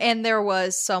 definitely. And there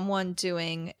was someone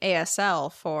doing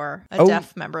ASL for a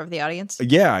deaf member of the audience.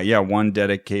 Yeah, one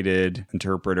dedicated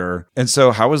interpreter. And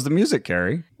so how was the music,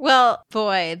 Carrie? Well,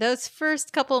 boy, those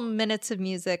first couple minutes of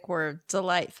music were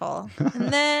delightful.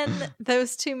 And then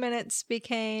those 2 minutes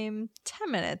became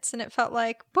 10 minutes. And it felt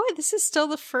like, boy, this is still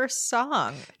the first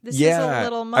song. This is a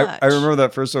little much. I remember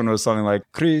that first one was something like,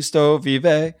 Cristo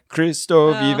vive,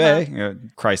 Cristo vive. You know,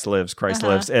 Christ lives, Christ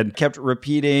lives. And kept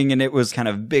repeating. And it was kind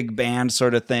of big band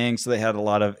sort of thing. So they had a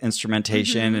lot of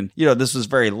instrumentation. And, this was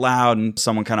very loud and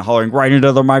someone kind of hollering right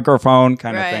into the microphone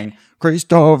kind of thing.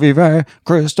 Cristo vive,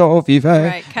 Cristo vive.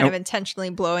 Right, kind of intentionally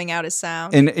blowing out his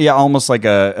sound. And yeah, almost like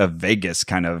a Vegas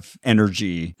kind of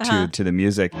energy to the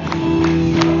music.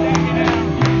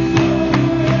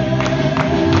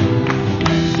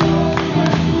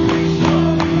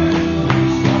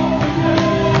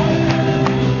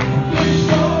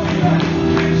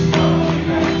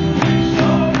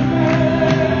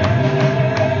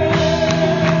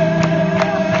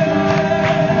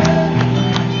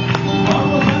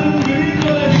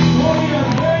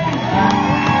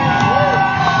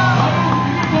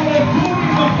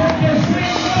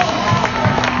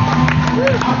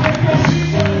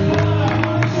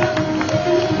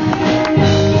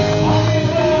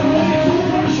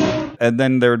 And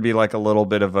then there would be like a little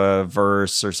bit of a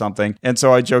verse or something. And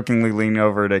so I jokingly leaned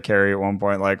over to Carrie at one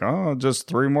point, like, oh, just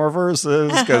 3 more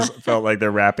verses, because it felt like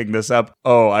they're wrapping this up.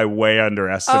 Oh, I way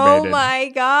underestimated. Oh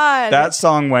my God. That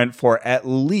song went for at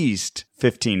least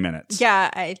 15 minutes. Yeah,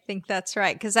 I think that's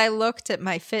right. Because I looked at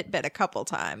my Fitbit a couple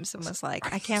times and was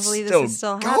like, I can't believe this is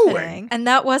still happening. And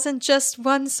that wasn't just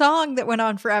one song that went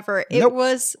on forever. It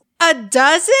was a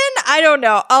dozen? I don't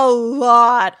know. A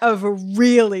lot of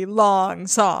really long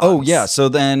songs. Oh, yeah. So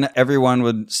then everyone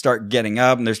would start getting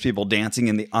up and there's people dancing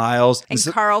in the aisles. And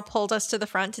Carl pulled us to the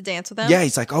front to dance with him. Yeah,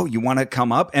 he's like, oh, you want to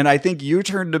come up? And I think you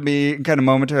turned to me and kind of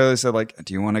momentarily said, like,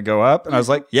 do you want to go up? And I was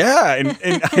like, yeah.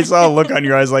 And I saw a look on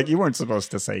your eyes like, you weren't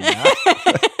supposed to say yeah.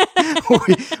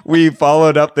 we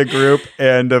followed up the group,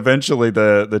 and eventually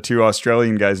the 2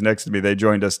 Australian guys next to me, they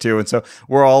joined us too. And so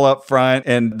we're all up front,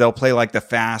 and they'll play like the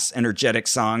fast, energetic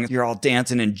song. You're all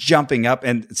dancing and jumping up,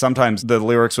 and sometimes the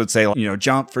lyrics would say,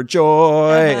 jump for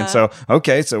joy. And so,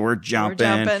 okay, so we're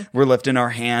jumping. We're lifting our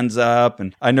hands up.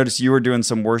 And I noticed you were doing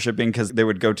some worshiping because they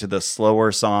would go to the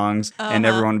slower songs, and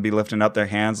everyone would be lifting up their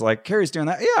hands. Like, Carrie's doing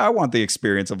that. Yeah, I want the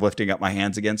experience of lifting up my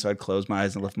hands again. So I'd close my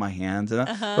eyes and lift my hands. And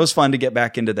it was fun to get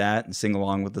back into that and sing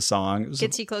along with the song. It was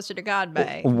gets you closer to God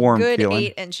by a warm good feeling.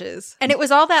 8 inches. And it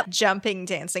was all that jumping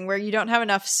dancing where you don't have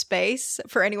enough space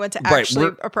for anyone to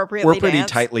actually appropriately dance. We're pretty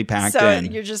dance. Tightly packed so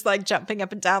in. You're just like jumping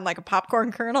up and down like a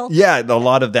popcorn kernel. Yeah, a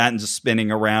lot of that and just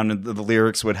spinning around, and the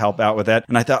lyrics would help out with that.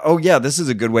 And I thought, oh yeah, this is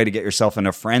a good way to get yourself in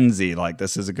a frenzy. Like,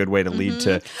 this is a good way to lead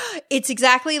to... It's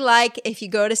exactly like if you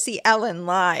go to see Ellen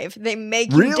live. They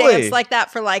make you dance like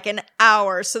that for like an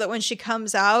hour so that when she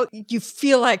comes out, you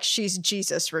feel like she's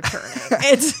Jesus returning.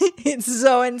 It's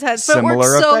so intense. But it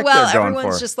works so well.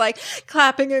 Everyone's just like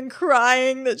clapping and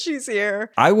crying that she's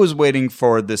here. I was waiting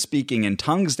for the speaking in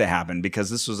tongues to happen because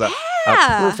this was a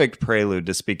perfect prelude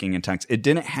to speaking in tongues. It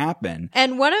didn't happen.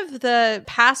 And one of the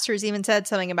pastors even said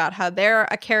something about how they're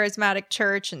a charismatic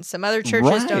church and some other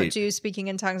churches don't do speaking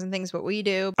in tongues and things, but we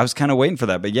do. I was kind of waiting for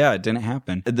that, but yeah, it didn't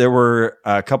happen. There were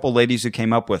a couple ladies who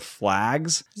came up with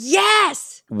flags.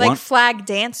 Yes! Like flag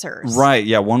dancers. Right,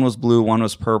 yeah. One was blue, one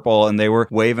was purple, and they were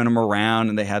waving them around,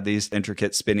 and they had these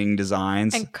intricate spinning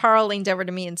designs. And Carl leaned over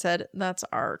to me and said, that's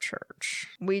our church.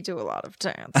 We do a lot of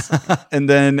dancing. And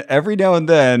then every now and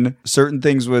then, certain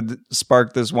things would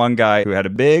spark this one guy who had a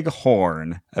big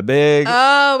horn.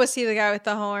 Oh, was he the guy with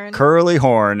the horn? Curly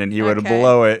horn, and he would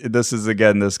blow it. This is,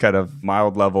 again, this kind of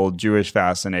mild level Jewish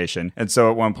fascination. And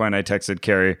so at one point I texted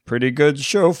Carrie, pretty good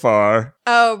shofar.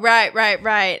 Oh, right.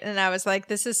 And I was like,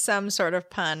 this is some sort of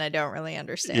pun. I don't really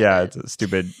understand. Yeah, it's a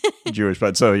stupid Jewish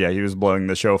pun. So yeah, he was blowing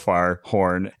the shofar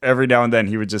horn. Every now and then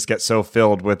he would just get so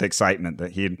filled with excitement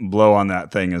that he'd blow on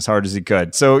that thing as hard as he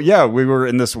could. So yeah, we were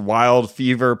in this wild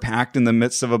fever packed in the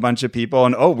midst of a bunch of people.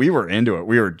 And we were into it.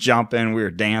 We were jumping, we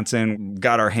were dancing,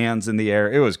 got our hands in the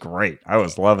air. It was great. I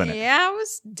was loving it. Yeah, it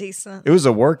was decent. It was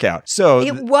a workout. So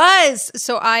it was.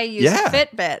 So I used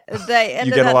Fitbit.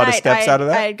 You get a lot of steps out of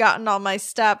that? I had gotten all my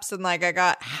steps and like I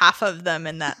got half of them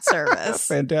in that service.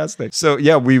 Fantastic. So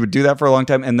yeah, we would do that for a long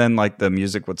time, and then like the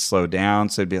music would slow down.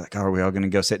 So it'd be like, oh, are we all going to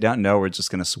go sit down? No, we're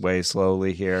just going to sway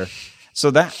slowly here.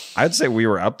 So that, I'd say we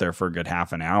were up there for a good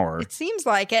half an hour. It seems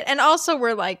like it. And also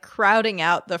we're like crowding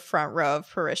out the front row of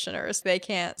parishioners. They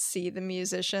can't see the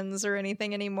musicians or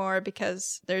anything anymore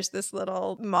because there's this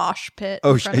little mosh pit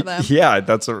in front of them. Yeah,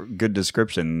 that's a good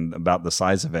description about the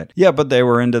size of it. Yeah, but they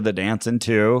were into the dancing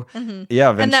too. Mm-hmm.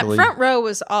 Yeah, eventually. And that front row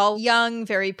was all young,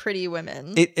 very pretty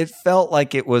women. It felt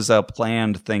like it was a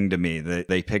planned thing to me.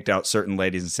 They picked out certain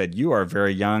ladies and said, you are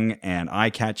very young and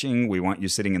eye-catching. We want you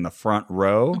sitting in the front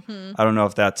row. Mm-hmm. I don't know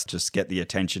if that's just get the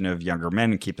attention of younger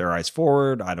men and keep their eyes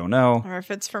forward. I don't know. Or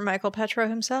if it's for Michael Petro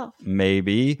himself.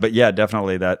 Maybe. But yeah,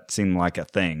 definitely that seemed like a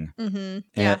thing.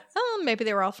 Mm-hmm. Yeah. Oh, maybe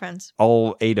they were all friends.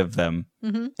 All 8 of them.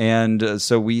 Mm-hmm. And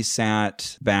so we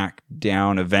sat back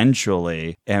down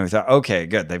eventually and we thought, okay,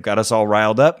 good. They've got us all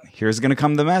riled up. Here's going to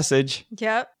come the message.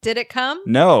 Yep. Did it come?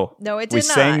 No. No, it did not. We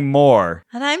sang more.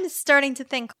 And I'm starting to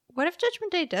think, what if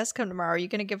Judgment Day does come tomorrow? Are you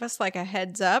going to give us like a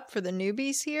heads up for the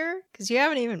newbies here? Because you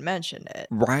haven't even mentioned it.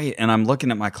 Right. And I'm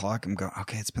looking at my clock. I'm going,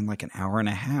 okay, it's been like an hour and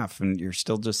a half and you're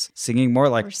still just singing more.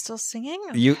 Like, we're still singing?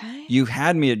 Okay. You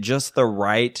had me at just the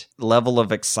right level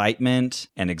of excitement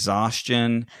and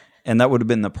exhaustion. And that would have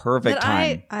been the perfect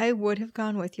time. I would have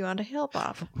gone with you on a hill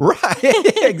pop. Right.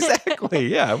 Exactly.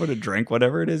 Yeah. I would have drank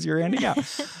whatever it is you're handing out.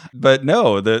 But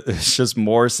no, it's just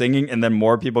more singing. And then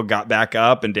more people got back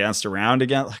up and danced around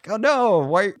again. Like, oh no,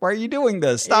 why are you doing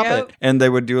this? Stop it. And they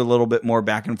would do a little bit more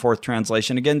back and forth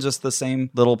translation. Again, just the same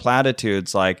little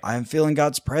platitudes like, I'm feeling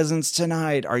God's presence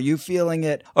tonight. Are you feeling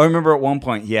it? I remember at one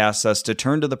point he asked us to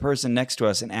turn to the person next to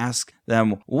us and ask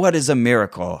them, what is a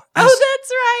miracle?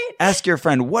 That's right. Ask your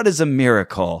friend, what is a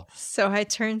miracle? So I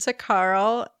turned to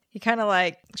Carl. He kind of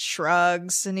like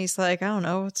shrugs and he's like, I don't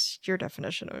know, what's your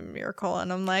definition of a miracle?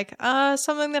 And I'm like,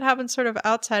 something that happens sort of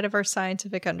outside of our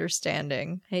scientific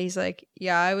understanding. And he's like,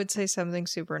 yeah, I would say something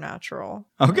supernatural.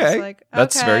 Okay. Like,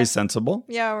 that's very sensible.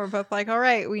 Yeah, we're both like, all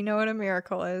right, we know what a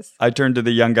miracle is. I turned to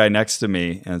the young guy next to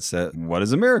me and said, what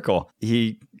is a miracle?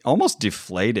 He almost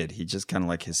deflated. He just kind of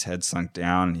like his head sunk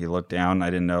down. He looked down. I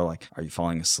didn't know, like, are you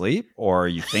falling asleep or are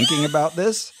you thinking about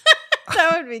this?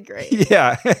 That would be great.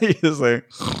 Yeah. He was like,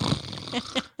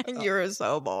 you're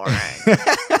so boring.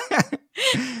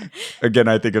 Again,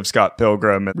 I think of Scott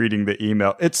Pilgrim reading the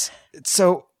email. It's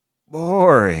so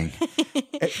boring.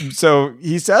 So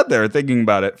he sat there thinking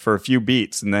about it for a few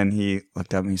beats and then he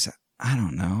looked up and he said, I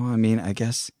don't know. I mean, I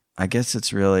guess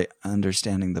it's really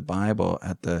understanding the Bible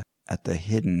at the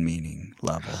hidden meaning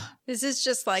level. This is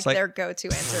just like their go-to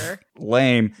answer.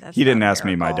 Lame. He didn't ask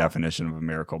me my definition of a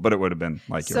miracle, but it would have been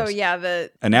like yours. So yeah,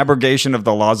 an abrogation of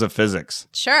the laws of physics.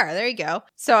 Sure, there you go.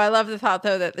 So I love the thought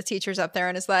though that the teacher's up there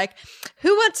and is like, who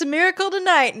wants a miracle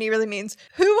tonight? And he really means,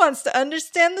 who wants to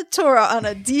understand the Torah on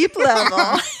a deep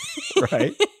level?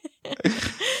 Right.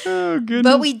 Oh, goodness.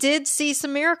 But we did see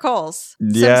some miracles.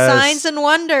 Yes. Some signs and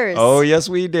wonders. Oh, yes,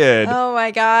 we did. Oh,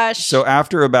 my gosh. So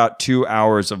after about 2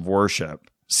 hours of worship,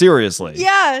 seriously.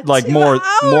 Yeah. Like more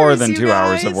than 2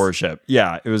 hours of worship.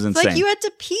 Yeah, it was insane. Like you had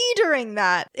to pee during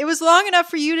that. It was long enough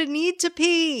for you to need to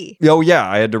pee. Oh, yeah.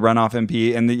 I had to run off and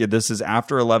pee. And this is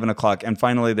after 11 o'clock. And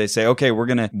finally they say, okay, we're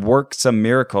going to work some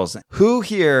miracles. Who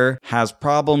here has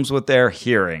problems with their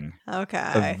hearing?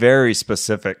 Okay. A very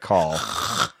specific call.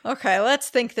 Okay, let's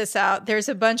think this out. There's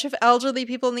a bunch of elderly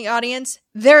people in the audience.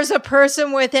 There's a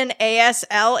person with an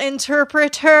ASL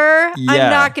interpreter. Yeah. I'm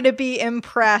not going to be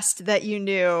impressed that you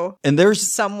knew and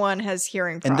there's someone has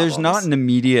hearing problems. And there's not an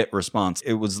immediate response.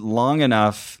 It was long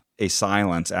enough a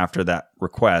silence after that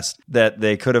request that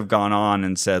they could have gone on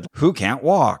and said, who can't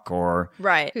walk? Or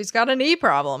right, who's got a knee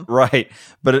problem? Right.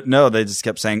 But no, they just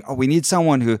kept saying, oh, we need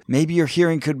someone who maybe your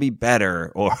hearing could be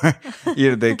better. Or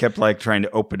they kept like trying to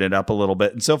open it up a little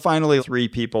bit. And so finally 3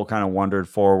 people kind of wandered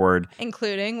forward.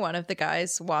 Including one of the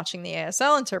guys watching the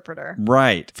ASL interpreter.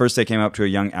 Right. First they came up to a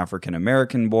young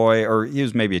African-American boy, or he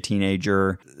was maybe a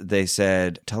teenager. They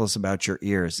said, tell us about your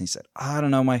ears. And he said, I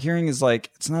don't know. My hearing is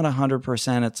like, it's not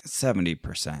 100%. It's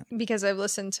 70%. Because I've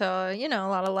listened to, a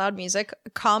lot of loud music. A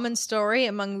common story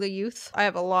among the youth. I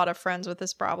have a lot of friends with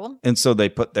this problem. And so they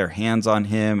put their hands on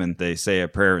him and they say a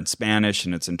prayer in Spanish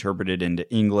and it's interpreted into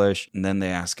English. And then they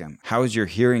ask him, how is your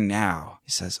hearing now?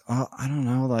 He says, oh, I don't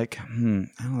know, like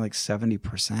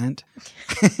 70%.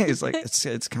 He's like,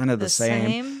 it's kind of the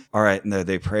same. all right. And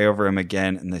they pray over him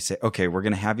again and they say, okay, we're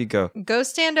going to have you go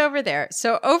stand over there.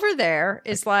 So over there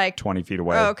is like 20 feet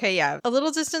away. Oh, okay, yeah. A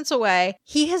little distance away.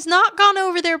 He has not gone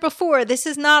over there before. This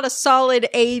is not a solid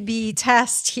A-B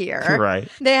test here. Right.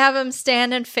 They have him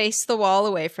stand and face the wall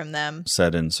away from them.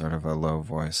 Said in sort of a low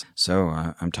voice. So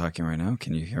I'm talking right now.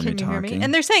 Can you hear me talking? Hear me?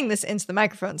 And they're saying this into the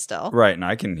microphone still. Right. And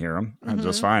I can hear him. I'm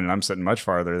just fine. And I'm sitting much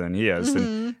farther than he is.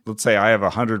 And let's say I have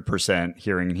 100%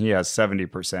 hearing and he has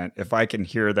 70%. If I can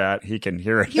hear that, he can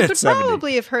hear it. You at could 70.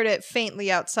 probably have heard it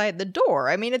faintly outside the door.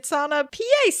 I mean, it's on a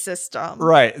PA system.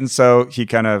 Right. And so he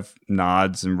kind of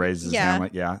nods and raises his hand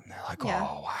like, yeah. And they're like, oh,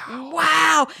 wow.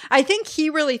 Wow. I think he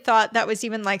really thought that was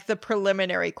even like the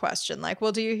preliminary question. Like,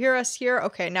 well, do you hear us here?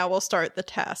 Okay, now we'll start the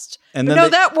test. And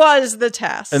then that was the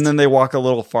test. And then they walk a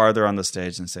little farther on the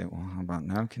stage and say, well, how about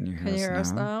now? Can you hear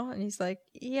us now? And he's like,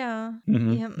 yeah.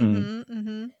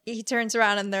 He turns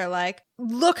around and they're like,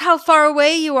 look how far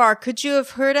away you are. Could you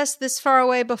have heard us this far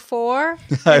away before?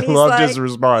 I loved his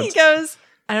response. He goes,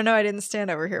 I don't know. I didn't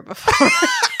stand over here before.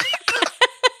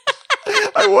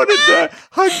 I wanted to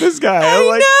hug this guy. I'm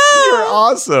like, you're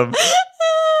awesome.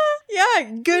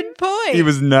 Yeah, good point. He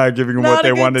was not giving them what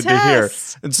they wanted to hear.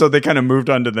 And so they kind of moved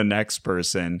on to the next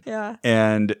person. Yeah.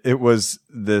 And it was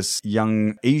this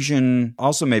young Asian,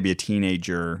 also maybe a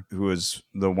teenager, who was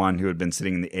the one who had been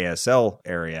sitting in the ASL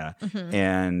area.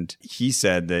 And he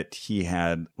said that he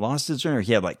had lost his hearing.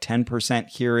 He had like 10%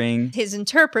 hearing. His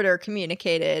interpreter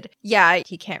communicated, yeah,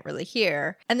 he can't really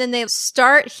hear. And then they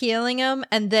start healing him.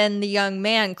 And then the young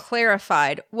man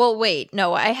clarified, well, wait,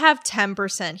 no, I have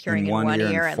 10% hearing in one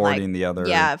ear and 40 in the other.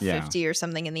 Yeah, 50 or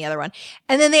something in the other one.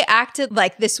 And then they acted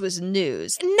like this was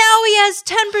news. And now he has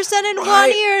 10% in one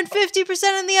ear and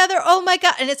 50% in the other. Oh my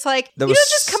God. And it's like, you don't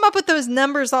just come up with those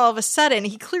numbers all of a sudden.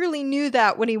 He clearly knew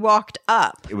that when he walked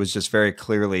up. It was just very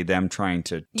clearly them trying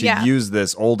to use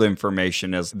this old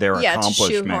information as their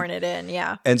accomplishment. To shoehorn it in,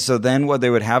 And so then what they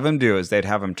would have him do is they'd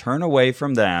have him turn away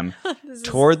from them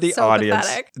toward the audience.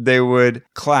 Pathetic. They would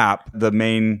clap the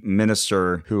main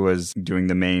minister who was doing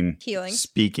the main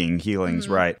healings,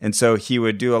 right? And so he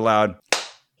would do a loud...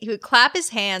 He would clap his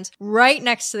hands right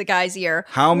next to the guy's ear.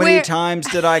 How many times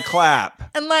did I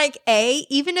clap? And like,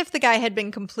 even if the guy had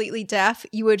been completely deaf,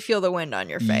 you would feel the wind on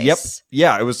your face. Yep.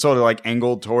 Yeah, it was sort of like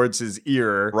angled towards his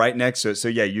ear right next to it. So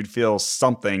yeah, you'd feel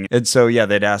something. And so yeah,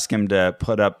 they'd ask him to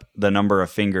put up the number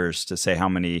of fingers to say how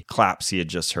many claps he had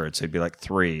just heard. So he'd be like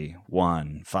 3,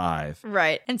 1, 5.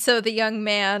 Right. And so the young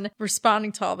man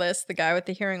responding to all this, the guy with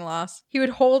the hearing loss, he would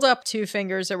hold up 2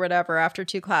 fingers or whatever after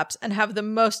 2 claps and have the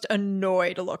most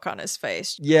annoyed look on his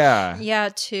face. Yeah. Yeah,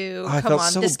 too. Oh, Come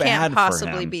on, so this can't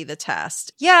possibly him. be the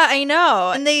test. Yeah, I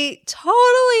know. And they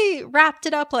totally wrapped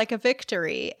it up like a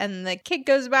victory. And the kid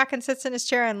goes back and sits in his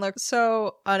chair and looks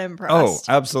so unimpressed.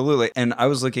 Oh, absolutely. And I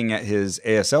was looking at his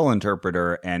ASL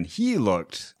interpreter and he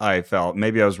looked, I felt,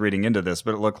 maybe I was reading into this,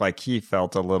 but it looked like he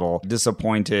felt a little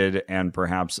disappointed and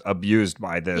perhaps abused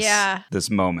by this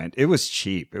moment. It was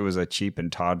cheap. It was a cheap and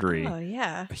tawdry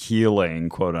healing,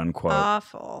 quote unquote.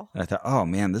 Awful. And I thought, oh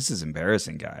man, this is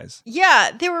embarrassing, guys.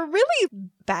 Yeah, they were really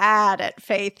bad at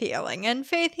faith healing, and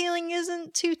faith healing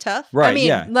isn't too tough. Right, I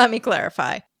mean, let me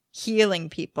clarify. Healing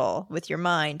people with your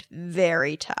mind,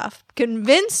 very tough.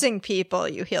 Convincing people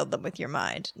you healed them with your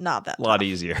mind, not that tough. A lot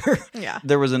easier. Yeah.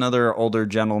 There was another older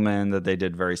gentleman that they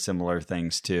did very similar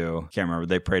things to. Can't remember.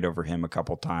 They prayed over him a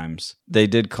couple times. They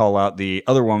did call out the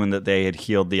other woman that they had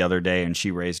healed the other day, and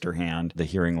she raised her hand, the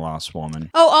hearing loss woman.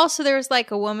 Oh, also there was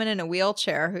like a woman in a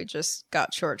wheelchair who just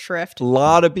got short shrift. A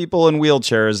lot of people in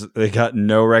wheelchairs, they got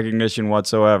no recognition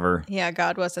whatsoever. Yeah,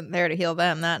 God wasn't there to heal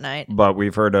them that night. But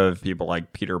we've heard of people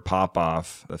like Peter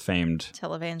Popoff, the famed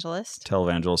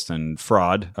televangelist and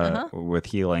fraud with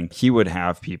healing. He would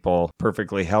have people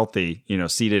perfectly healthy,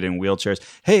 seated in wheelchairs.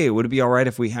 Hey, would it be all right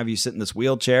if we have you sit in this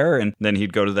wheelchair? And then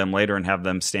he'd go to them later and have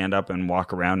them stand up and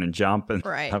walk around and jump. And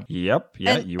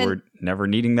you were never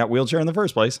needing that wheelchair in the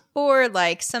first place. Or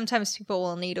like sometimes people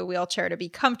will need a wheelchair to be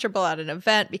comfortable at an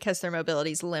event because their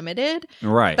mobility is limited.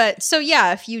 Right. But so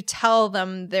yeah, if you tell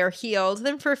them they're healed,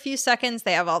 then for a few seconds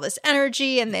they have all this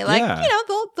energy and they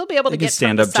they'll be able to get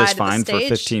stand from up the side just fine of the stage.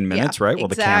 for 15 minutes, right? While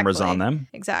the camera's on them.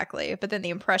 Exactly. But then the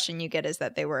impression you get is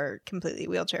that they were completely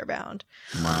wheelchair bound.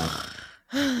 Right.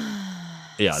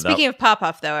 Yeah. Speaking of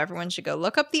Popoff, though, everyone should go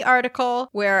look up the article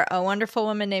where a wonderful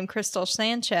woman named Crystal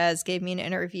Sanchez gave me an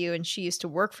interview, and she used to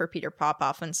work for Peter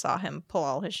Popoff and saw him pull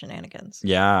all his shenanigans.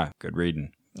 Yeah, good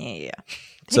reading. Yeah.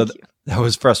 So Thank you. that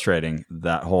was frustrating,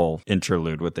 that whole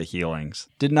interlude with the healings.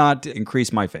 Did not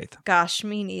increase my faith. Gosh,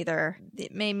 me neither.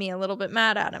 It made me a little bit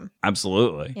mad at him.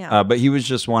 Absolutely. Yeah. But he was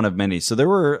just one of many. So there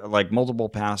were like multiple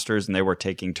pastors and they were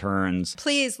taking turns.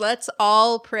 Please, let's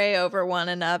all pray over one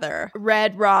another.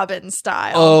 Red Robin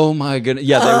style. Oh my goodness.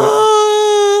 Yeah, they were.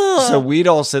 So we'd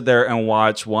all sit there and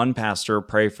watch one pastor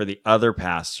pray for the other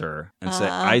pastor and say,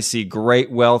 I see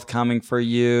great wealth coming for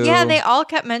you. Yeah, they all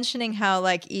kept mentioning how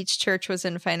like each church was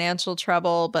in financial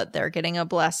trouble, but they're getting a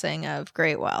blessing of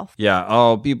great wealth. Yeah.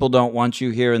 Oh, people don't want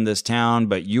you here in this town,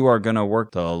 but you are going to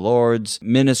work the Lord's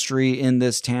ministry in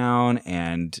this town.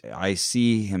 And I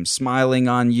see him smiling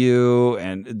on you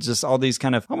and just all these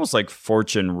kind of almost like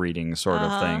fortune reading sort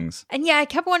of things. And yeah, I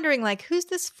kept wondering like, who's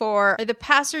this for? Are the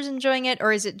pastors enjoying it,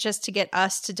 or is it just to get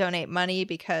us to donate money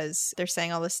because they're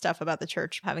saying all this stuff about the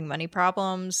church having money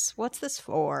problems? What's this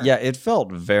for? Yeah, it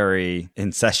felt very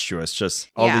incestuous.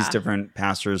 Just all these different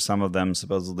pastors, some of them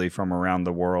supposedly from around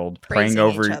the world, praising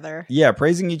praying over each other. Yeah,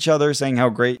 praising each other, saying how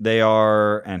great they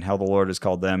are and how the Lord has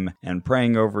called them, and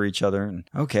praying over each other. And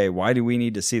okay, why do we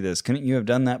need to see this? Couldn't you have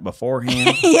done that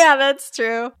beforehand? Yeah, that's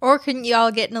true. Or couldn't you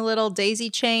all get in a little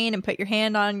daisy chain and put your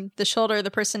hand on the shoulder of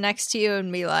the person next to you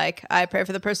and be like, I pray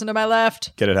for the person to my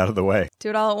left. Get it out of the way. Do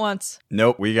it all at once.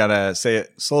 Nope, we gotta say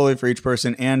it slowly for each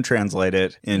person and translate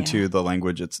it into the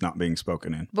language it's not being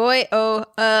spoken in. Boy, boy.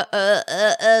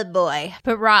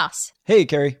 But Ross. Hey,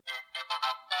 Carrie.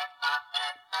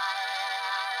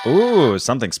 Ooh,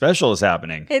 something special is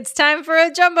happening. It's time for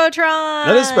a Jumbotron.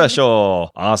 That is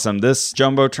special. Awesome. This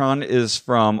Jumbotron is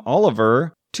from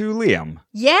Oliver to Liam.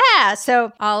 Yeah.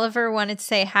 So Oliver wanted to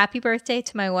say happy birthday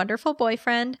to my wonderful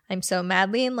boyfriend. I'm so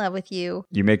madly in love with you.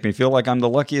 You make me feel like I'm the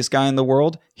luckiest guy in the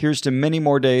world. Here's to many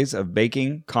more days of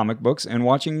baking, comic books, and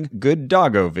watching good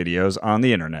doggo videos on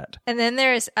the internet. And then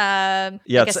there's a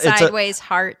sideways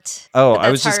heart. Oh, I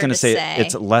was just going to say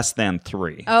it's less than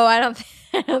 3. Oh, I don't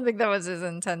think that was his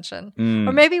intention.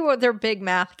 Or maybe they're big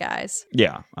math guys.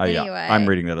 Yeah. Anyway. Yeah. I'm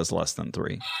reading that as less than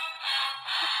 3.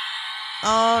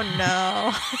 Oh,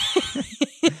 no.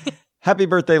 Happy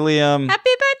birthday, Liam. Happy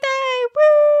birthday.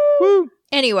 Woo! Woo!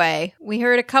 Anyway, we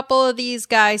heard a couple of these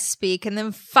guys speak, and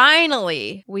then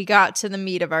finally we got to the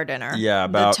meat of our dinner. Yeah,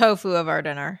 about the tofu of our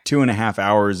dinner. 2.5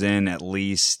 hours in at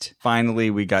least. Finally,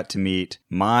 we got to meet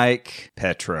Mike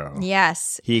Petro.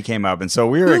 Yes. He came up, and so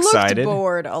we were excited. He looked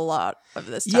bored a lot of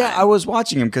this time. Yeah, I was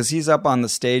watching him because he's up on the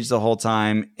stage the whole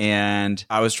time, and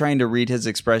I was trying to read his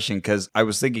expression because I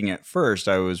was thinking at first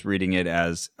I was reading it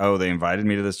as, oh, they invited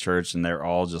me to this church, and they're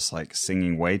all just like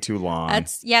singing way too long.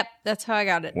 That's how I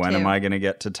got it. When am I going to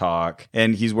get to talk?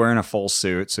 And he's wearing a full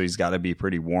suit, so he's got to be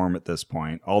pretty warm at this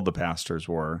point. All the pastors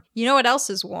were. You know what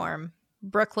else is warm?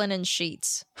 Brooklyn and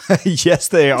sheets. Yes,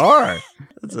 they are.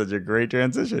 That's such a great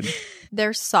transition.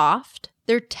 They're soft.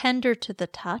 They're tender to the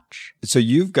touch. So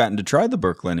you've gotten to try the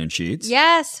Brooklyn sheets.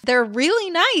 Yes, they're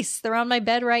really nice. They're on my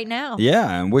bed right now.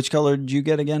 Yeah, and which color did you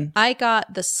get again? I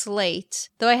got the slate,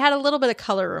 though I had a little bit of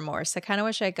color remorse. I kind of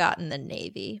wish I'd gotten the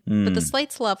navy. But the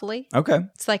slate's lovely. Okay.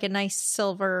 It's like a nice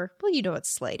silver. Well, you know what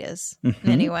slate is.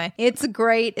 Anyway, it's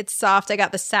great. It's soft. I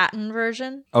got the satin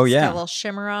version. Oh, It's yeah. got a little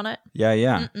shimmer on it.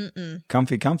 Yeah.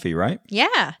 Comfy, right?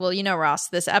 Yeah. Well, you know, Ross,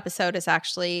 this episode is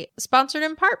actually sponsored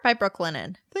in part by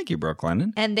Brooklinen. Thank you,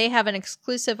 Brooklinen. And they have an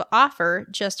exclusive offer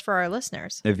just for our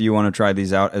listeners. If you want to try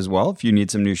these out as well, if you need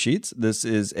some new sheets, this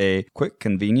is a quick,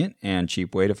 convenient, and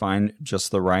cheap way to find just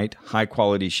the right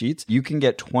high-quality sheets. You can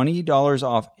get $20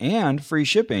 off and free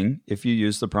shipping if you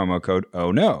use the promo code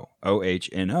OHNO,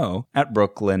 OHNO, at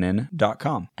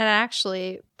brooklinen.com. And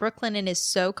actually, Brooklinen is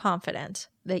so confident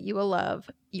that you will love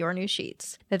your new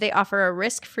sheets that they offer a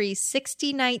risk-free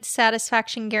 60-night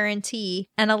satisfaction guarantee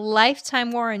and a lifetime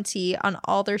warranty on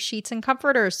all their sheets and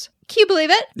comforters. Can you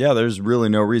believe it? Yeah, there's really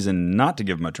no reason not to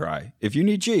give them a try. If you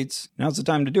need sheets, now's the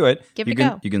time to do it. Give it a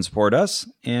go. You can support us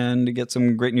and get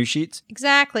some great new sheets.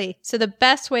 Exactly. So the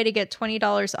best way to get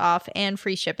 $20 off and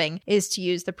free shipping is to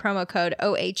use the promo code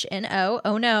OHNO,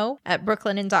 oh no, at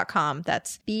brooklinen.com.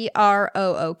 That's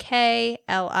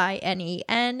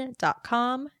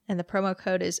BROOKLINEN.com. And the promo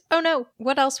code is, oh no,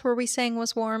 what else were we saying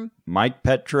was warm? Mike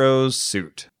Petro's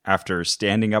suit after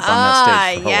standing up on that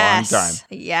stage for a long time.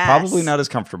 Yes. Probably not as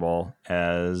comfortable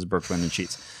as Brooklyn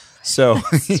sheets. So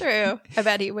It's true. I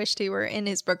bet he wished he were in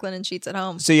his Brooklyn and sheets at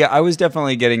home. So yeah, I was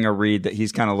definitely getting a read that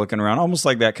he's kind of looking around, almost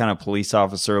like that kind of police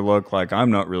officer look, like I'm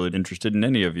not really interested in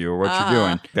any of you or what you're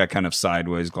doing. That kind of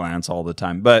sideways glance all the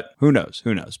time. But who knows?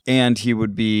 Who knows? And he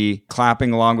would be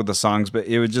clapping along with the songs, but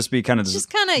it would just be kind of this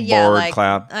bored like,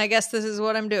 clap. I guess this is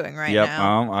what I'm doing right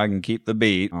now. Well, I can keep the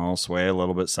beat. I'll sway a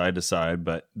little bit side to side,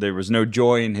 but there was no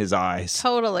joy in his eyes.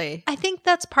 Totally. I think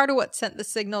that's part of what sent the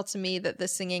signal to me that the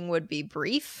singing would be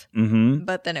brief,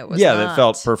 but then it was that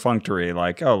felt perfunctory,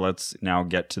 like, oh, let's now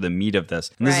get to the meat of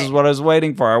this. And this is what I was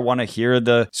waiting for. I want to hear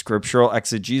the scriptural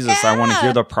exegesis. I want to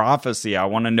hear the prophecy. I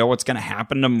want to know what's going to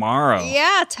happen tomorrow.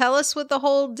 Yeah, tell us what the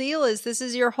whole deal is. This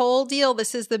is your whole deal.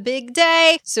 This is the big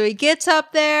day. So he gets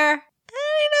up there, and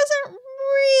he doesn't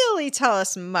really tell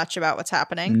us much about what's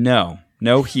happening.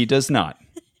 No, he does not.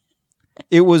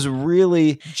 It was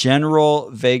really general,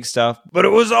 vague stuff, but it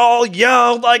was all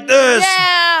yelled like this.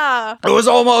 Yeah. It was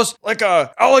almost like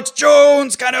a Alex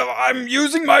Jones kind of, I'm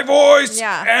using my voice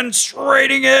and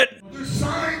straining it. There's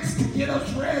signs to get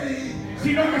us ready.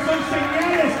 Sino que son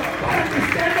señales para que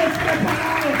estemos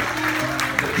preparados.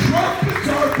 The trumpets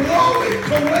are blowing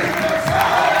to wake us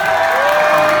up.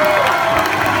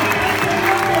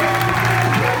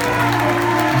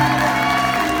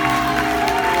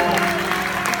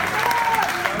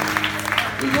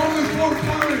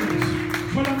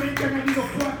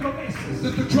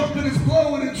 That the trumpet is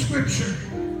blowing in Scripture.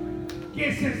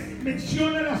 Que se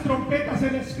menciona las trompetas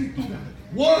en la Escritura.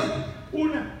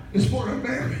 Una is for a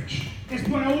marriage. Es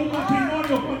para un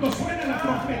matrimonio cuando suena la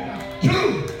trompeta.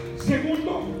 Two,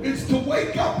 segundo, it's to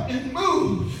wake up and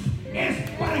move. Es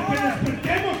para que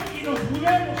despertemos y nos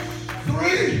mudemos.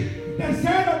 Three,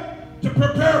 tercero, to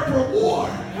prepare for war.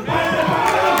 Para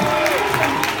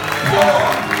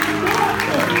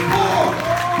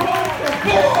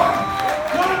Four,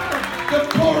 the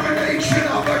coronation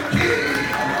of a king.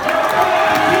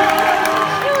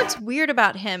 You know what's weird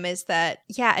about him is that,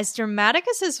 as dramatic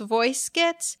as his voice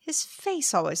gets, his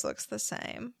face always looks the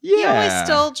same. Yeah. He always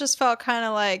still just felt kind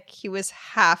of like he was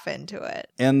half into it.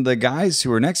 And the guys who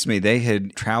were next to me, they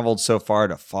had traveled so far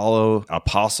to follow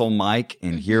Apostle Mike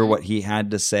and hear what he had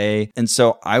to say. And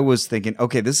so I was thinking,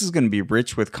 okay, this is going to be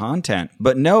rich with content.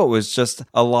 But no, it was just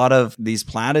a lot of these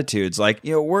platitudes like,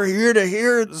 we're here to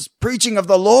hear this preaching of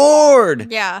the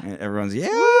Lord. Yeah. And everyone's, woo!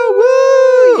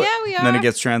 Yeah, we are. And then it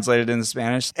gets translated into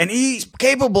Spanish. And he's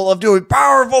capable of doing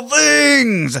powerful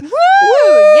things. Woo!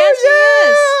 Yes, he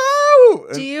is.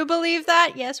 And do you believe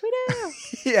that? Yes, we do.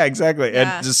 Yeah, exactly.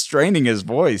 Yeah. And just straining his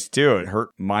voice, too. It hurt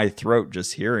my throat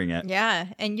just hearing it. Yeah,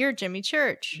 and you're Jimmy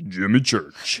Church. Jimmy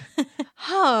Church.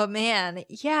 Oh, man.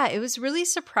 Yeah, it was really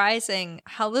surprising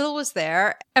how little was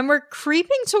there. And we're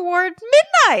creeping toward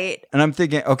midnight. And I'm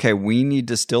thinking, okay, we need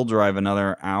to still drive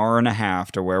another hour and a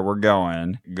half to where we're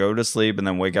going, go to sleep, and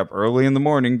then wake up early in the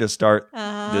morning to start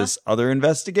this other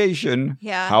investigation.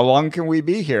 Yeah. How long can we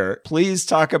be here? Please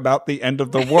talk about the end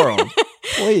of the world.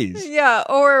 Please. Yeah,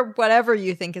 or whatever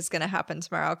you think is going to happen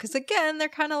tomorrow. Because again, they're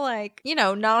kind of like,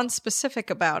 non-specific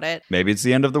about it. Maybe it's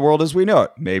the end of the world as we know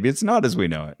it. Maybe it's not as we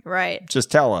know it. Right.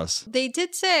 Just tell us. They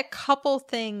did say a couple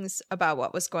things about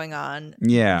what was going on.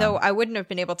 Yeah. Though I wouldn't have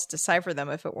been able to decipher them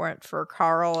if it weren't for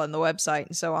Carl and the website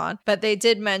and so on. But they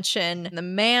did mention the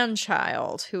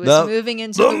man-child who was moving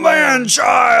into the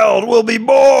man-child will be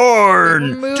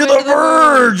born to the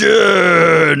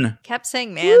virgin. Kept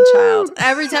saying man-child.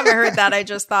 Every time I heard that, I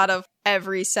just thought of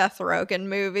every Seth Rogen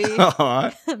movie.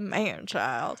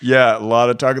 Man-child. Yeah, a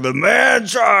lot of talk of the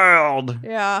man-child.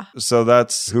 Yeah. So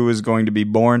that's who is going to be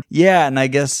born. Yeah, and I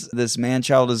guess this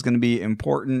man-child is going to be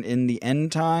important in the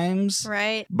end times.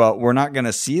 Right. But we're not going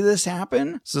to see this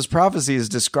happen. So this prophecy is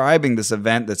describing this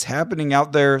event that's happening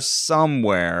out there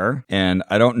somewhere. And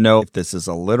I don't know if this is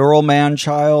a literal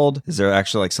man-child. Is there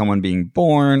actually like someone being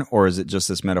born? Or is it just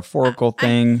this metaphorical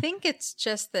thing? I think it's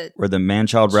just that where the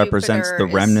man-child represents the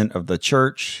remnant of the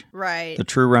church, right? The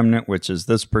true remnant, which is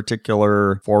this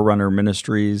particular Forerunner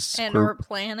Ministries and group. Or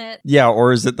planet. Yeah,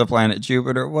 or is it the planet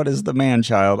Jupiter? What is the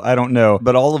man-child? I don't know.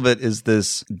 But all of it is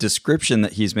this description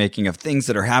that he's making of things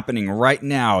that are happening right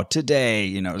now, today,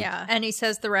 Yeah, and he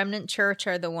says the remnant church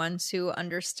are the ones who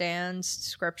understand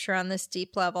scripture on this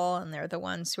deep level, and they're the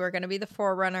ones who are going to be the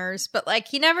forerunners. But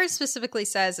he never specifically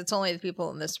says it's only the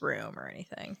people in this room or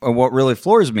anything. And what really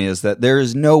floors me is that there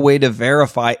is no way to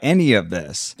verify any of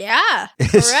this. Yeah.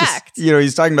 Correct. Just,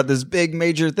 he's talking about this big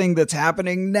major thing that's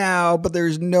happening now, but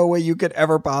there's no way you could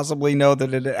ever possibly know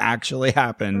that it actually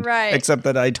happened. Right. Except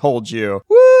that I told you.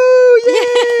 Woo!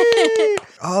 Yay!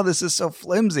 oh, this is so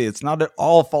flimsy. It's not at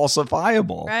all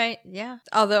falsifiable. Right, yeah.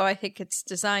 Although I think it's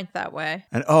designed that way.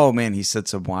 And oh man, he said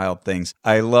some wild things.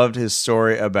 I loved his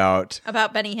story about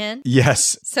Benny Hinn?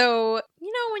 Yes. So,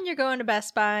 when you're going to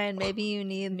Best Buy and maybe you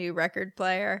need a new record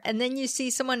player, and then you see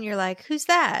someone and you're like, who's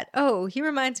that? Oh, he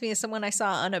reminds me of someone I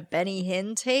saw on a Benny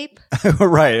Hinn tape.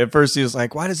 Right. At first he was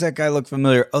like, why does that guy look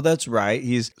familiar? Oh, that's right.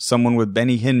 He's someone with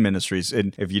Benny Hinn Ministries.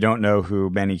 And if you don't know who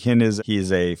Benny Hinn is,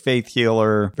 he's a faith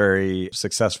healer, very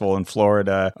successful in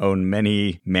Florida, owned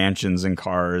many mansions and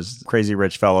cars, crazy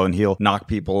rich fellow, and he'll knock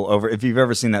people over. If you've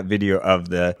ever seen that video of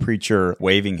the preacher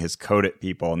waving his coat at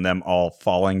people and them all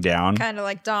falling down. Kind of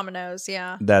like dominoes,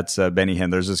 yeah. That's Benny Hinn.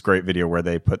 There's this great video where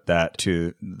they put that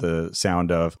to the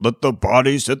sound of, let the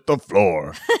bodies hit the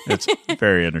floor. It's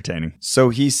very entertaining. So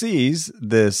he sees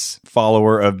this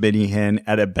follower of Benny Hinn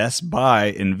at a Best Buy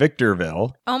in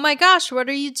Victorville. Oh my gosh, what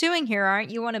are you doing here? Aren't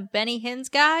you one of Benny Hinn's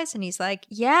guys? And he's like,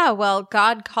 yeah, well,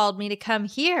 God called me to come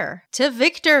here, to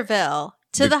Victorville.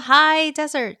 To the high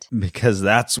desert. Because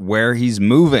that's where he's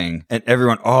moving. And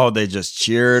everyone, they just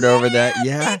cheered over that.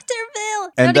 Yeah.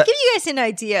 Victorville. And now, to give you guys an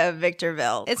idea of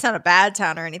Victorville, it's not a bad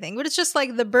town or anything, but it's just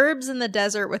like the burbs in the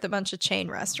desert with a bunch of chain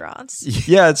restaurants.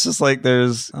 Yeah, it's just like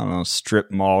there's,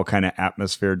 strip mall kind of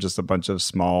atmosphere, just a bunch of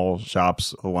small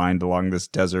shops aligned along this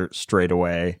desert straight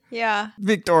away. Yeah.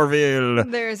 Victorville.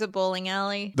 There's a bowling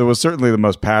alley. That was certainly the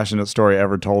most passionate story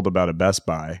ever told about a Best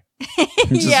Buy.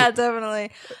 Yeah,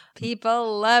 definitely.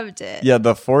 People loved it. Yeah,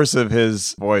 the force of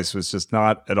his voice was just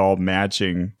not at all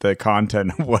matching the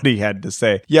content of what he had to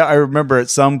say. Yeah, I remember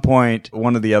at some point,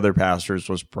 one of the other pastors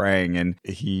was praying and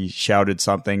he shouted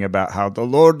something about how the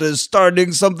Lord is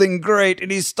starting something great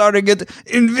and he's starting it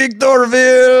in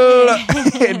Victorville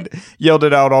and yelled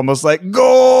it out almost like,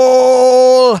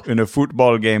 goal! In a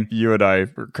football game, you and I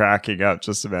were cracking up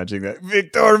just imagining that.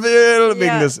 Victorville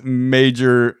being this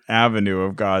major avenue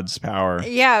of God's power.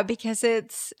 Yeah, because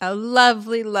it's a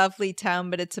lovely, lovely town,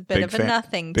 but it's a bit of a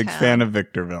nothing town. Big fan of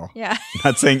Victorville. Yeah.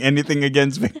 Not saying anything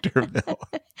against Victorville.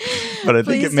 But I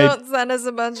think don't send us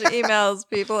a bunch of emails,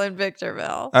 people in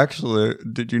Victorville. Actually,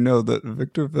 did you know that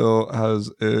Victorville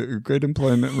has a great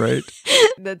employment rate?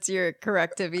 That's your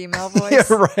corrective email voice.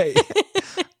 Yeah, right.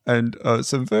 And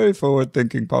some very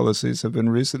forward-thinking policies have been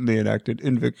recently enacted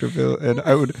in Victorville, and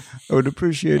I would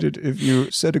appreciate it if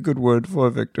you said a good word for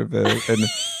Victorville.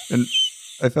 And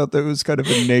I felt that it was kind of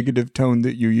a negative tone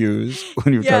that you use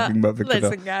when you're talking about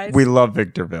Victorville. Listen, guys. We love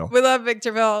Victorville. We love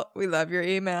Victorville. We love your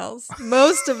emails.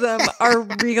 Most of them are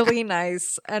really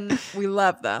nice, and we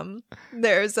love them.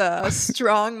 There's a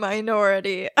strong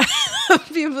minority of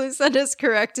people who send us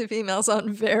corrective emails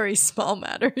on very small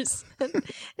matters. And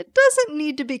it doesn't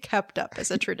need to be kept up as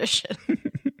a tradition.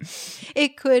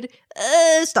 It could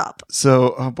stop.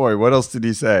 So, oh boy, what else did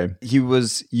he say? He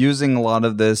was using a lot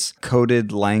of this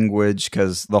coded language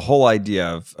because the whole idea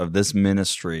of this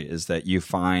ministry is that you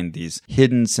find these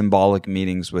hidden symbolic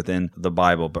meanings within the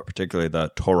Bible, but particularly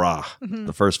the Torah,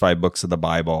 the first 5 books of the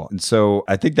Bible. And so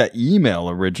I think that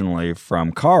email originally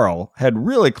from Carl had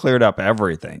really cleared up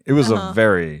everything. It was a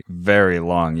very, very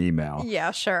long email.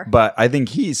 Yeah, sure. But I think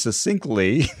he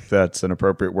succinctly, that's an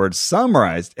appropriate word,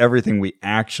 summarized everything we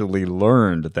actually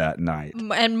learned that night.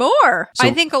 And more. So,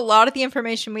 I think a lot of the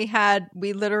information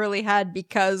we literally had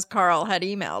because Carl had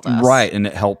emailed us. Right. And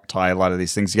it helped tie a lot of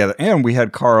these things together. And we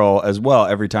had Carl as well.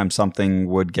 Every time something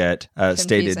would get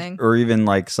stated, or even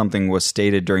like something was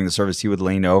stated during the service, he would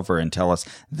lean over and tell us,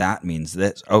 that means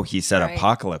this. Oh, he said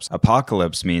apocalypse.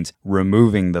 Apocalypse means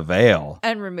removing the veil.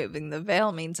 And removing the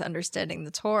veil means understanding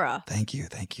the Torah. Thank you.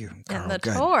 Carl, and the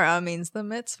Torah means the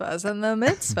mitzvahs, and the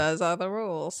mitzvahs are the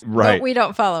rules. Right. But we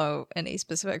don't follow any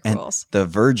specific rules. The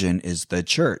virgin is the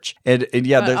church. And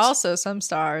yeah, but also some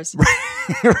stars.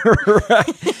 Right.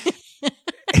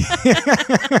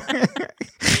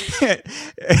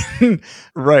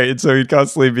 Right. And so he'd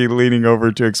constantly be leaning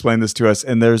over to explain this to us.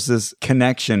 And there's this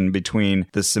connection between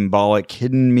the symbolic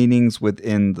hidden meanings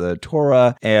within the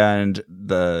Torah and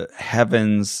the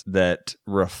heavens that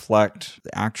reflect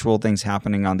the actual things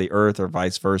happening on the earth, or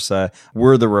vice versa.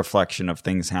 We're the reflection of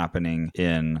things happening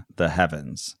in the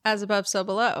heavens. As above, so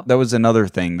below. That was another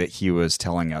thing that he was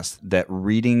telling us, that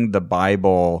reading the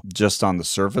Bible just on the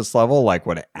surface level, like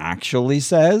what it actually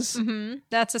says,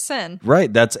 that's a sin.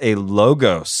 Right. That's a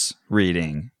logos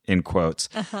reading, in quotes,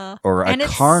 or a and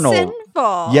it's carnal. Sinful.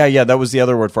 sinful. Yeah, that was the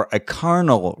other word for a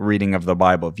carnal reading of the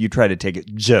Bible. If you try to take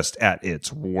it just at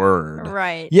its word.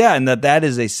 Right. Yeah, and that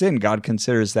is a sin. God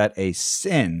considers that a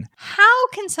sin. How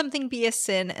can something be a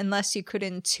sin unless you could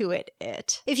intuit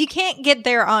it? If you can't get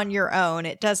there on your own,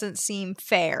 it doesn't seem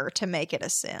fair to make it a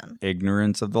sin.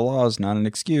 Ignorance of the law is not an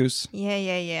excuse.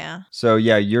 Yeah. So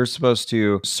yeah, you're supposed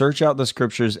to search out the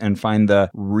scriptures and find the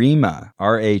Rhema,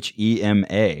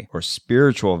 R-H-E-M-A, or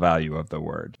spiritual value of the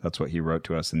word. That's what he wrote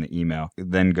to us in the email.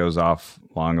 It then goes off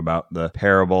long about the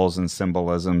parables and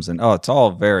symbolisms, and it's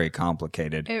all very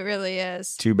complicated. It really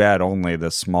is. Too bad only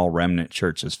the small remnant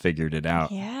church has figured it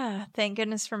out. Yeah, thank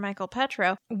goodness for Michael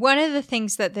Petro. One of the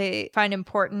things that they find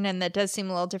important, and that does seem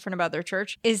a little different about their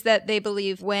church, is that they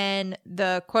believe when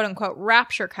the quote-unquote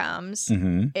rapture comes,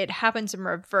 it happens in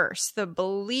reverse. The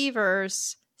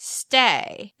believers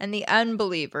stay, and the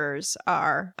unbelievers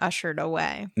are ushered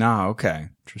away. Okay.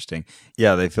 Interesting.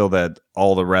 Yeah, they feel that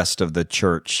all the rest of the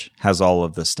church has all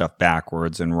of this stuff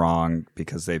backwards and wrong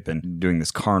because they've been doing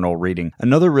this carnal reading.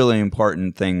 Another really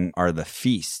important thing are the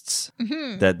feasts,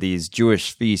 that these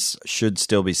Jewish feasts should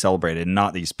still be celebrated,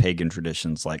 not these pagan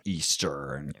traditions like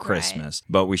Easter and Christmas,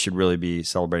 but we should really be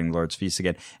celebrating the Lord's feasts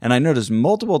again. And I noticed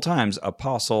multiple times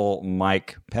Apostle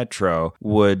Mike Petro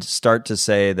would start to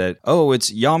say that,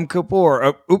 it's Yom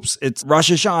Kippur, it's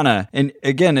Rosh Hashanah. And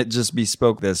again, it just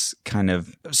bespoke this kind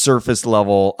of surface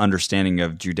level understanding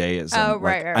of Judaism.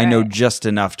 I know just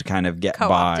enough to kind of get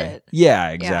by. It. Yeah,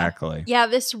 exactly. Yeah,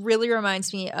 this really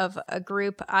reminds me of a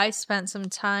group I spent some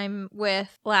time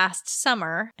with last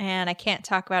summer, and I can't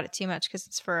talk about it too much because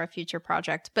it's for a future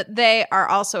project, but they are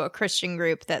also a Christian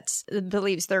group that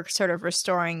believes they're sort of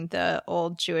restoring the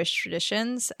old Jewish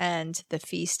traditions, and the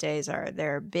feast days are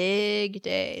their big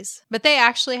days. But they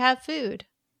actually have food.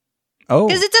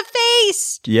 Because it's a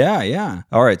feast. Yeah.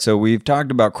 All right. So we've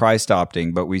talked about Christ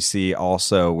opting, but we see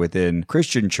also within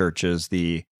Christian churches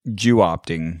the Jew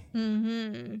opting.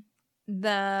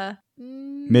 The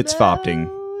mitzvah opting.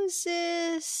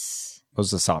 Moses.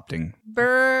 Moses opting.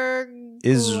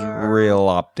 Israel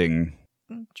opting.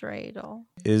 Dreidel.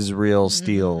 Israel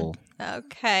steal.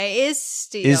 Okay, is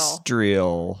steal.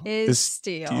 Is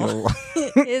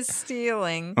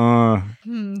stealing.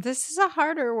 This is a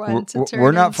harder one to turn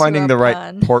We're not into finding a the pun.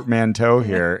 right portmanteau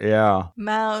here. Yeah.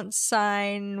 Mount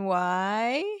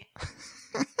Sinai.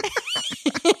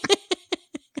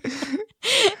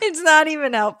 It's not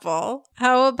even helpful.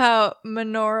 How about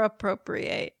menorah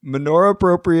appropriate? Menorah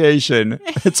appropriation.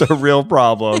 It's a real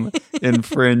problem in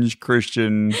fringe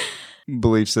Christian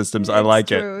belief systems. I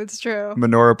like it. It's true.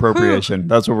 Menorah appropriation.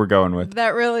 That's what we're going with.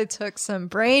 That really took some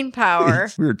brain power.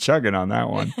 We were chugging on that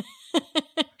one.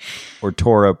 Or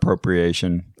Torah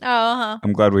appropriation.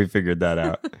 I'm glad we figured that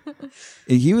out.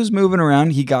 He was moving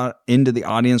around. He got into the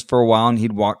audience for a while, and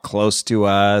he'd walk close to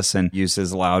us and use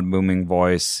his loud, booming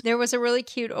voice. There was a really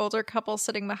cute older couple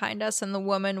sitting behind us, and the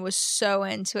woman was so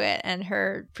into it, and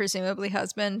her presumably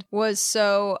husband was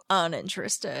so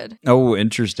uninterested. Oh,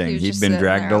 interesting. He'd been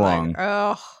dragged along.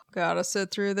 Like, gotta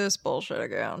sit through this bullshit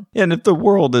again. And if the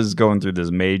world is going through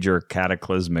this major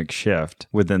cataclysmic shift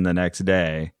within the next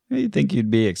day, you'd think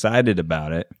you'd be excited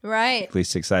about it. Right. At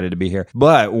least excited to be here.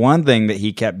 But one thing that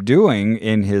he kept doing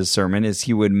in his sermon is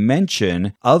he would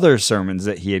mention other sermons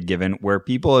that he had given where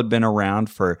people had been around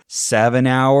for 7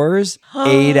 hours,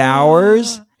 8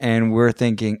 hours. And we're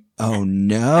thinking, oh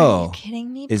no. Are you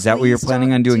kidding me? Is that what you're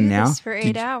planning on doing now? For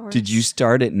 8 hours. Did you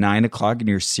start at 9 o'clock and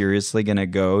you're seriously going to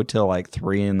go till like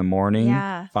 3 in the morning?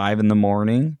 Yeah. 5 in the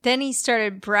morning? Then he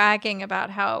started bragging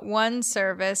about how at one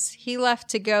service he left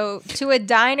to go to a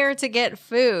diner to get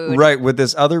food. Right, with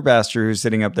this other pastor who's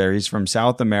sitting up there. He's from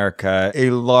South America,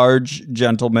 a large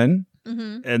gentleman.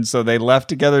 And so they left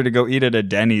together to go eat at a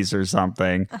Denny's or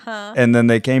something. And then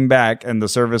they came back and the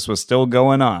service was still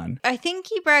going on. I think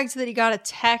he bragged that he got a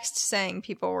text saying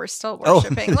people were still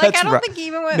worshiping. I don't think he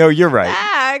even went No, you're right.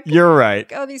 back. You're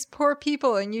right. Oh, these poor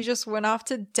people, and you just went off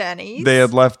to Denny's? They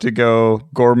had left to go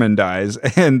gourmandize,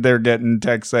 and they're getting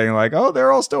texts saying like, oh,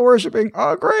 they're all still worshiping.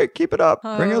 Oh, great. Keep it up.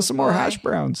 Bring us some more hash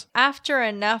browns. After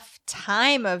enough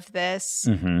time of this,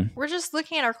 we're just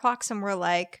looking at our clocks and we're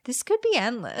like, this could be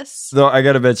endless. Though I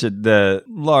got to bet you the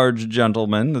large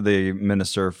gentleman, the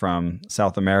minister from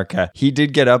South America, he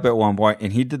did get up at one point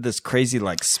and he did this crazy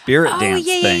like spirit dance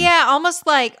thing. Yeah. Almost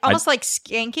like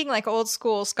skanking, like old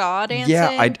school ska dancing. Yeah,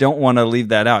 I don't want to leave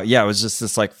that out. Yeah, it was just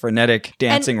this like frenetic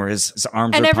dancing where his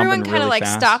arms were pumping really fast. And everyone kind of like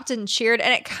stopped and cheered,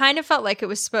 and it kind of felt like it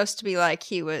was supposed to be like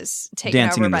he was taken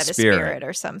dancing over by the spirit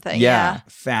or something. Yeah,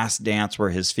 fast dance where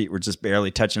his feet were just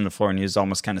barely touching the floor and he was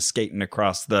almost kind of skating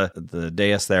across the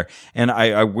dais there. And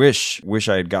I wish wish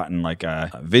I had gotten like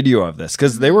a video of this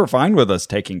because they were fine with us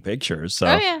taking pictures. So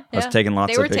I was taking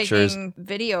lots of pictures. They were taking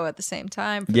video at the same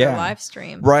time for the live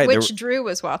stream, right? Which Drew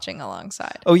was watching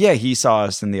alongside. Oh yeah, he saw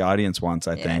us in the audience once.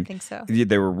 I think so.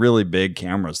 They were really big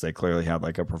cameras. They clearly had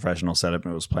like a professional setup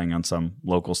and it was playing on some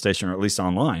local station or at least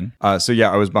online. So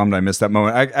yeah, I was bummed I missed that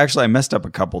moment. I messed up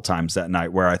a couple times that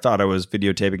night where I thought I was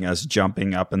videotaping us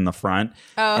jumping up in the front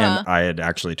and I had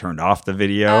actually turned off the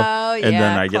video. Oh yeah, and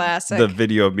then I classic. get the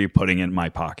video of me putting it in my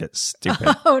pocket.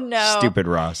 Stupid. Oh no. Stupid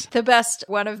Ross. The best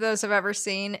one of those I've ever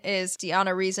seen is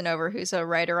Deanna Reasonover, who's a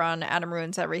writer on Adam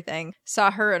Ruins Everything.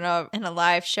 Saw her in a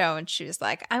live show and she was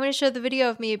like, I'm going to show the video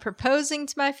of me proposing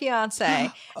to my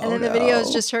fiance. And then the video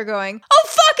is just her going, oh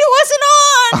fuck, it wasn't on!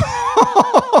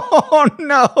 Oh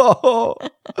no.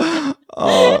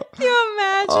 Can you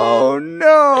imagine? Oh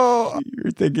no.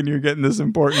 You're thinking you're getting this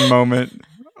important moment.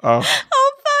 Oh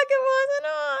fuck, it wasn't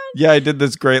on. Yeah, I did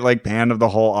this great like pan of the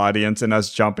whole audience and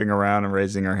us jumping around and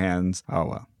raising our hands. Oh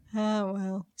well. Oh,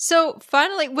 well. So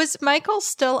finally, was Michael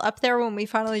still up there when we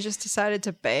finally just decided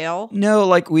to bail? No,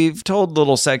 like we've told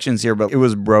little sections here, but it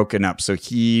was broken up. So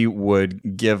he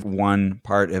would give one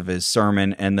part of his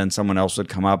sermon and then someone else would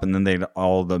come up and then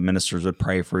all the ministers would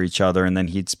pray for each other and then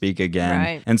he'd speak again.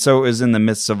 Right. And so it was in the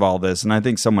midst of all this. And I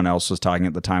think someone else was talking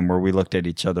at the time where we looked at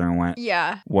each other and went,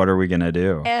 yeah, what are we going to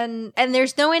do? And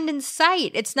there's no end in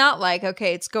sight. It's not like,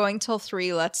 okay, it's going till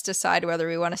 3. Let's decide whether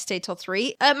we want to stay till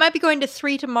 3. It might be going to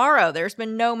 3 tomorrow. There's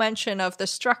been no mention of the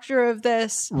structure of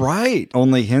this. Right.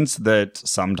 Only hints that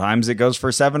sometimes it goes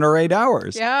for 7 or 8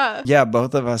 hours. Yeah. Yeah,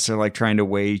 both of us are like trying to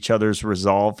weigh each other's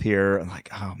resolve here. Like,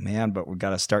 oh man, but we got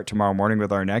to start tomorrow morning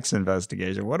with our next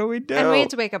investigation. What do we do? And we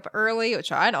had to wake up early,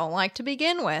 which I don't like to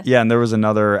begin with. Yeah, and there was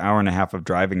another hour and a half of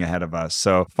driving ahead of us.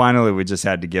 So finally we just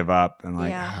had to give up and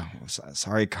like,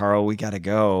 sorry, Carl, we got to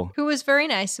go. Who was very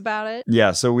nice about it.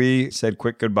 Yeah, so we said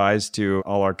quick goodbyes to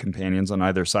all our companions on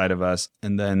either side of us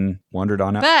and then wandered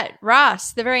on out. But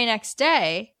Ross, the very next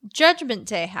day, Judgment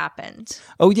Day happened.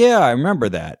 Oh yeah, I remember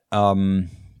that.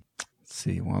 Let's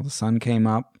see. Well, the sun came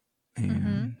up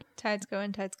and tides go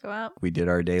in, tides go out. We did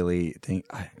our daily thing.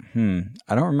 I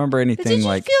don't remember anything Did you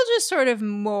like. feel just sort of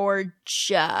more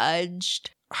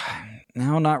judged?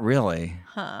 No, not really.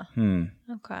 Huh.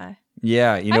 Okay.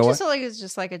 Yeah, you know I what? just felt like it was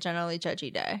just like a generally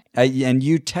judgy day. And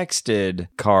you texted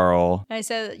Carl. I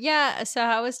said, yeah, so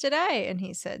how was today? And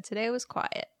he said, today was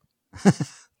quiet.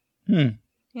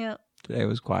 Yeah. Today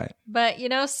was quiet. But,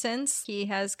 since he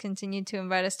has continued to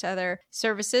invite us to other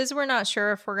services, we're not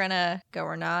sure if we're going to go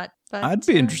or not. But I'd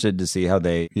be interested to see how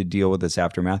they deal with this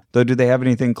aftermath. Though, do they have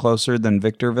anything closer than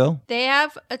Victorville? They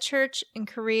have a church in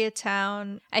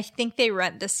Koreatown. I think they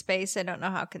rent this space. I don't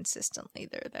know how consistently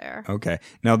they're there. Okay.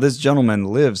 Now, this gentleman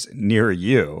lives near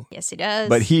you. Yes, he does.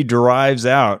 But he drives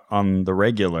out on the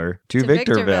regular to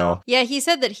Victorville. Yeah, he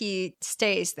said that he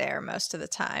stays there most of the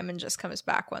time and just comes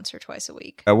back once or twice a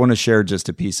week. I want to share just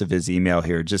a piece of his email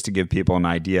here just to give people an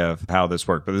idea of how this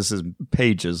worked. But this is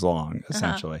pages long,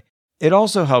 essentially. It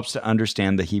also helps to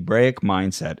understand the Hebraic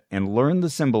mindset and learn the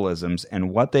symbolisms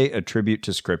and what they attribute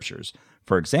to scriptures.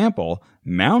 For example,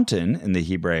 mountain in the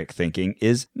Hebraic thinking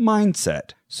is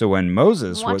mindset. So when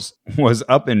Moses was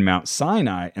up in Mount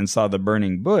Sinai and saw the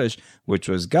burning bush, which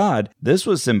was God, this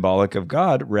was symbolic of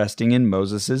God resting in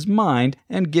Moses' mind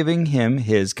and giving him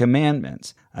his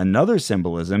commandments. Another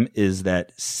symbolism is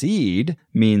that seed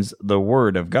means the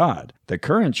word of God. The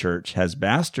current church has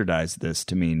bastardized this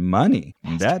to mean money.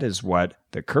 And that is what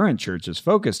the current church is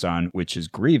focused on, which is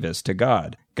grievous to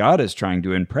God. God is trying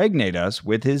to impregnate us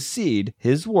with his seed,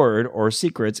 his word, or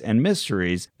secrets and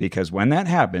mysteries, because when that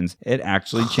happens, it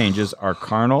actually changes our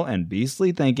carnal and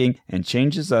beastly thinking and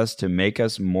changes us to make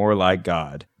us more like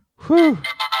God. Whew.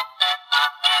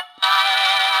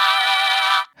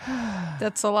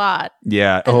 That's a lot.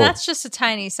 Yeah. And that's just a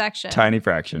tiny section. Tiny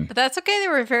fraction. But that's okay. They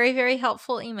were very, very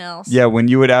helpful emails. Yeah, when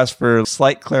you would ask for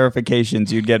slight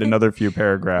clarifications, you'd get another few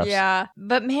paragraphs. Yeah.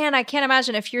 But man, I can't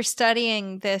imagine if you're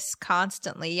studying this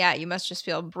constantly. Yeah, you must just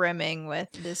feel brimming with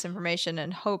this information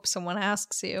and hope someone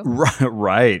asks you.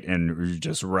 Right. And you're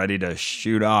just ready to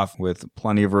shoot off with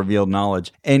plenty of revealed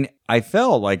knowledge. And I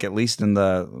felt like, at least in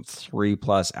the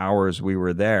 3+ hours we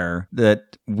were there,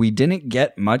 that we didn't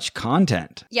get much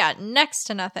content. Yeah, next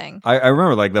to nothing. I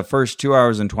remember like the first 2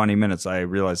 hours and 20 minutes, I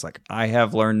realized like I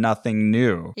have learned nothing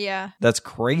new. Yeah. That's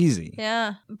crazy.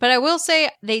 Yeah. But I will say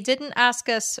they didn't ask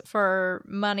us for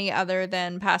money other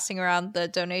than passing around the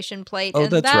donation plate. Oh,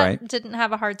 and that's right. Didn't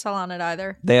have a hard sell on it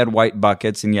either. They had white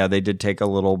buckets, and yeah, they did take a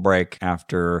little break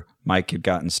after Mike had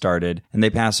gotten started. And they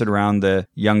passed it around. The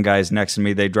young guys next to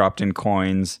me, they dropped in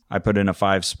coins. I put in a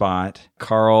 5 spot.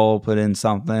 Carl put in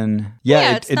something.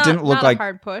 Yeah, it didn't look like a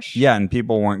hard push. Yeah, and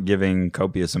people weren't giving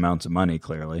copious amounts of money,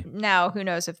 clearly. Now, who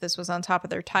knows if this was on top of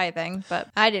their tithing, but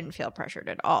I didn't feel pressured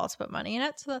at all to put money in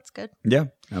it, so that's good. Yeah,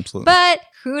 absolutely. But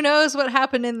who knows what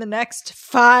happened in the next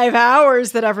 5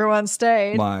 hours that everyone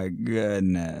stayed. My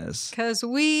goodness. Because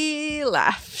we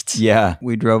left. Yeah,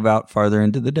 we drove out farther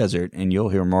into the desert, and you'll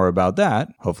hear more about that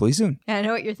hopefully soon. I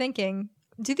know what you're thinking.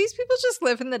 Do these people just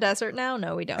live in the desert now?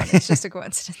 No, we don't. It's just a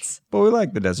coincidence. But we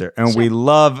like the desert, and we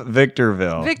love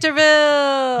Victorville.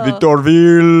 Victorville!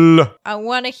 I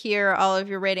want to hear all of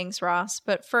your ratings, Ross,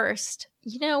 but first,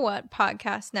 you know what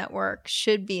podcast network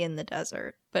should be in the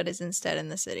desert, but is instead in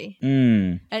the city?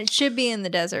 And it should be in the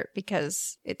desert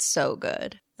because it's so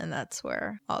good. And that's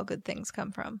where all good things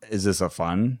come from. Is this a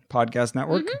fun podcast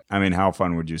network? Mm-hmm. I mean, how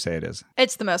fun would you say it is?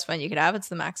 It's the most fun you could have. It's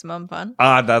the maximum fun.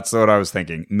 That's what I was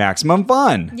thinking. Maximum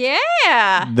fun.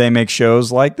 Yeah. They make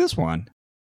shows like this one.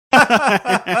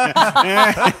 I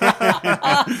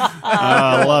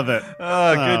love it.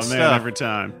 Good stuff. Man, every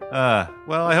time.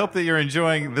 Well, I hope that you're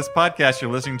enjoying this podcast you're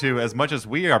listening to as much as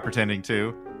we are pretending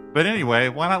to. But anyway,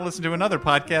 why not listen to another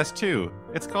podcast too?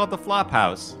 It's called The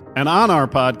Flophouse. And on our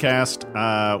podcast,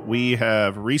 we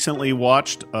have recently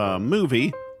watched a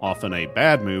movie, often a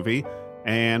bad movie,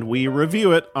 and we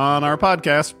review it on our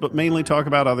podcast, but mainly talk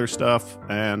about other stuff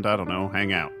and, I don't know,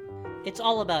 hang out. It's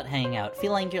all about hanging out,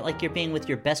 feeling like you're being with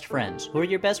your best friends. Who are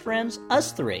your best friends?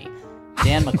 Us three.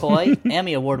 Dan McCoy,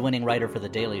 Emmy Award-winning writer for The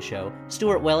Daily Show,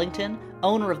 Stuart Wellington,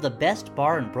 owner of the best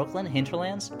bar in Brooklyn,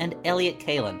 Hinterlands, and Elliot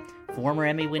Kalin, former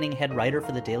Emmy-winning head writer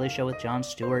for The Daily Show with Jon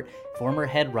Stewart, former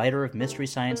head writer of Mystery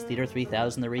Science Theater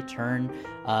 3000, The Return,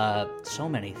 so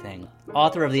many things.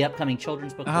 Author of the upcoming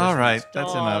children's book, All right, Dog.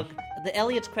 that's enough. The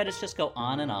Elliot's credits just go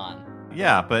on and on.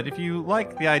 Yeah, but if you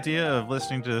like the idea of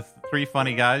listening to 3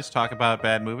 funny guys talk about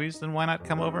bad movies, then why not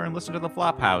come over and listen to The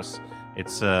Flophouse?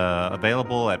 It's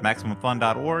available at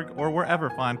MaximumFun.org or wherever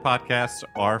fine podcasts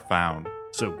are found.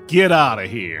 So get out of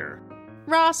here.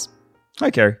 Ross.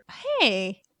 Hi, Carrie.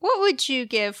 Hey. What would you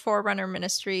give Forerunner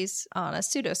Ministries on a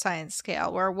pseudoscience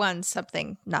scale where one's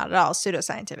something not at all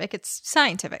pseudoscientific, it's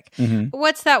scientific? Mm-hmm.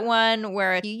 What's that one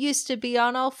where you used to be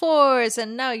on all fours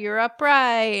and now you're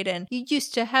upright and you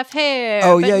used to have hair,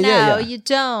 but now you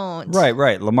don't? Right.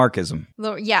 Lamarckism.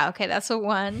 Yeah, okay, that's a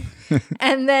 1.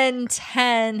 And then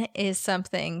 10 is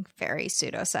something very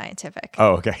pseudoscientific.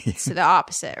 Oh, okay. So the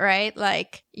opposite, right?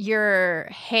 Like your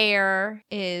hair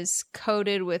is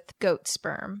coated with goat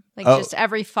sperm. Like just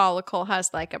every follicle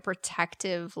has like a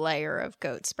protective layer of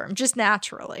goat sperm, just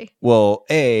naturally. Well,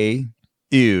 A,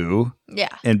 ew. Yeah.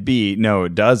 And B, no,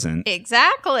 it doesn't.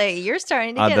 Exactly. You're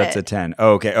starting to get that's it. a 10.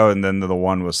 Oh, okay. Oh, and then the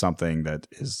 1 was something that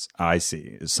is, I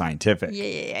see, is scientific.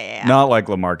 Yeah. Not like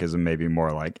Lamarckism, maybe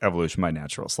more like evolution by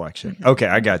natural selection. Okay,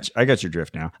 I got your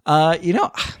drift now.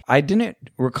 I didn't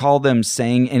recall them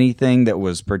saying anything that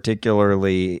was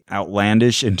particularly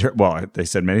outlandish. Well, they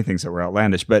said many things that were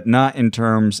outlandish, but not in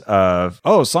terms of,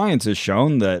 science has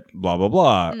shown that blah, blah,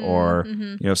 blah. Or,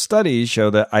 studies show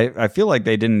that. I feel like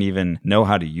they didn't even know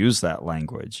how to use that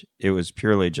language. It was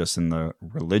purely just in the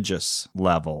religious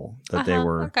level that they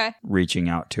were reaching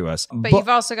out to us. But you've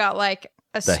also got like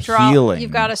healing.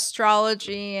 You've got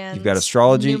astrology and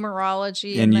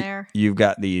numerology and in there. You've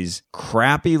got these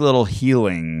crappy little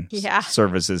healing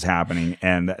services happening,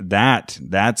 and that's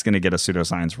going to get a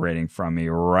pseudoscience rating from me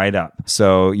right up.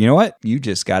 So you know what? You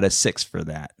just got a 6 for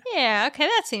that. Yeah, okay,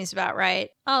 that seems about right.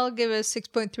 I'll give it a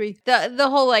 6.3. The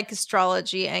whole like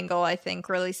astrology angle, I think,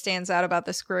 really stands out about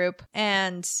this group.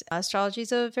 And astrology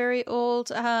is a very old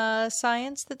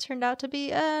science that turned out to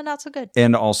be not so good.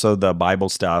 And also the Bible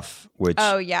stuff, which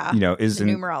isn't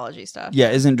the numerology stuff.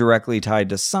 Yeah, isn't directly tied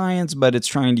to science, but it's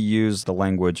trying to use the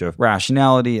language of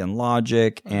rationality and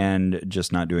logic and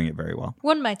just not doing it very well.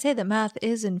 One might say that math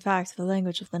is, in fact, the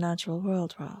language of the natural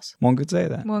world, Ross. One could say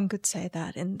that. One could say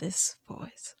that in this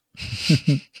voice.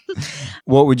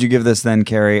 What would you give this then,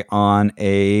 Carrie, on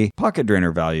a pocket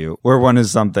drainer value, where 1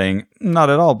 is something not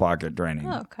at all pocket draining?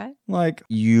 Oh, okay. Like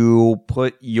you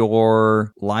put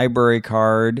your library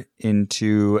card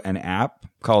into an app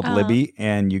called Libby,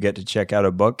 and you get to check out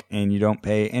a book, and you don't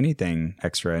pay anything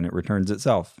extra, and it returns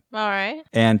itself. All right.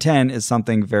 And 10 is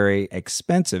something very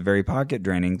expensive, very pocket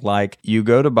draining, like you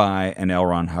go to buy an L.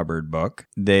 Ron Hubbard book.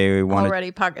 They want already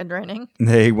pocket draining.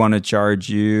 They want to charge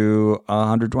you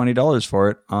 $120 for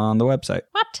it on the website.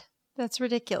 What? That's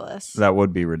ridiculous. That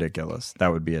would be ridiculous.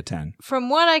 That would be a 10. From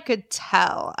what I could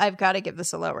tell, I've got to give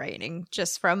this a low rating.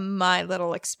 Just from my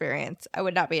little experience, I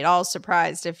would not be at all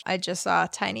surprised if I just saw a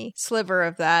tiny sliver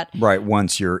of that. Right.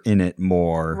 Once you're in it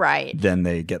more, Right. then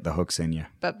they get the hooks in you.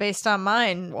 But based on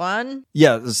mine, 1.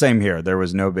 Yeah, the same here. There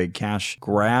was no big cash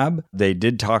grab. They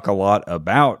did talk a lot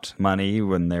about money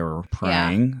when they were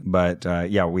praying, but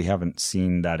we haven't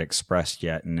seen that expressed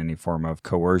yet in any form of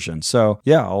coercion. So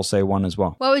yeah, I'll say 1 as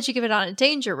well. What would you give it on a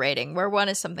danger rating, where 1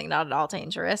 is something not at all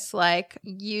dangerous, like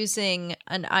using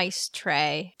an ice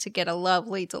tray to get a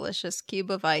lovely, delicious cube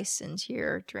of ice into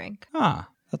your drink? Ah,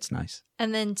 that's nice.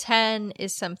 And then 10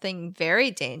 is something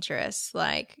very dangerous,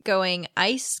 like going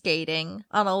ice skating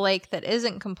on a lake that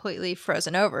isn't completely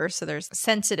frozen over. So there's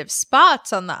sensitive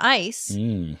spots on the ice,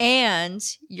 and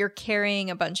you're carrying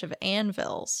a bunch of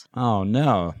anvils. Oh,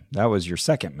 no. That was your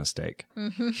second mistake.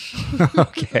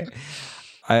 Okay.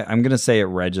 I'm going to say it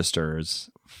registers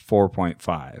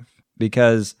 4.5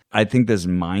 because I think this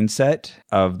mindset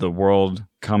of the world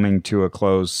coming to a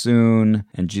close soon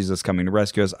and Jesus coming to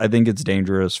rescue us, I think it's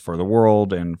dangerous for the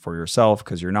world and for yourself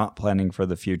because you're not planning for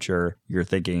the future. You're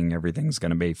thinking everything's going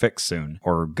to be fixed soon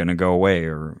or going to go away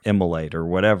or immolate or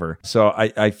whatever. So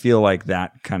I feel like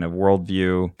that kind of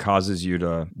worldview causes you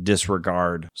to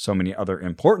disregard so many other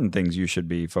important things you should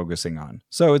be focusing on.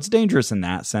 So it's dangerous in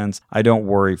that sense. I don't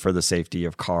worry for the safety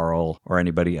of Carl or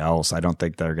anybody else. I don't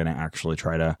think they're going to actually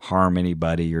try to harm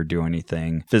anybody or do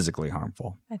anything physically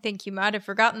harmful. I think you might have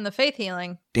forgotten the faith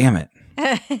healing. Damn it.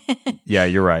 Yeah,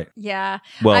 you're right. Yeah.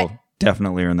 Well,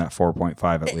 definitely earn that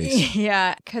 4.5 at least.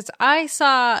 Yeah, because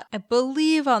I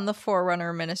believe on the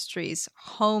Forerunner Ministries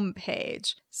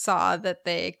homepage, saw that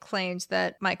they claimed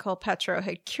that Michael Petro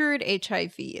had cured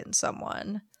HIV in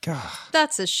someone. God.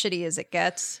 That's as shitty as it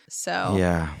gets. So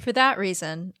Yeah. For that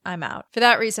reason, I'm out. For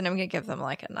that reason, I'm going to give them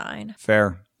like a 9.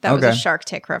 Fair. That was a Shark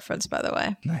Tank reference, by the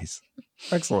way. Nice.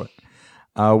 Excellent.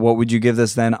 What would you give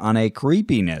this then on a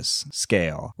creepiness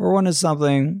scale? Where 1 is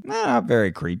something not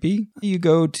very creepy. You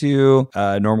go to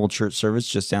a normal church service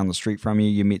just down the street from you.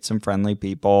 You meet some friendly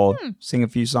people, sing a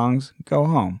few songs, go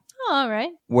home. Oh, all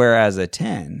right. Whereas a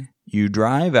 10, you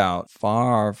drive out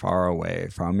far, far away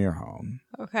from your home.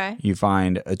 Okay. You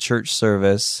find a church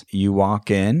service. You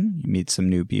walk in, you meet some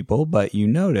new people, but you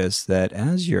notice that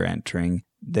as you're entering,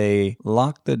 they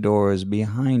lock the doors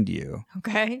behind you.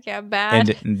 Okay. Yeah,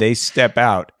 bad. And they step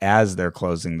out as they're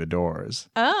closing the doors.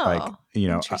 Oh, like,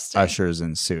 ushers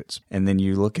in suits. And then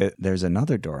you look at, there's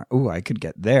another door. Ooh, I could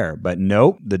get there. But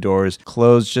nope, the doors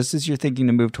close just as you're thinking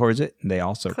to move towards it. And they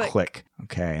also click.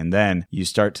 Okay. And then you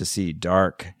start to see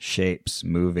dark shapes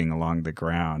moving along the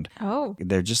ground. Oh.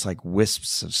 They're just like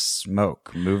wisps of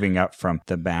smoke moving up from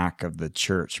the back of the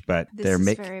church. But This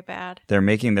is very bad. They're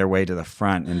making their way to the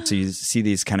front. And so you see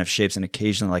these kind of shapes, and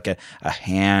occasionally like a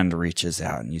hand reaches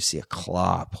out and you see a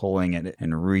claw pulling it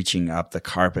and reaching up the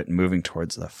carpet and moving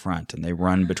towards the front. And they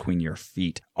run between your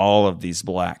feet. All of these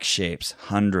black shapes,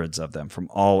 hundreds of them from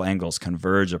all angles,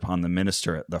 converge upon the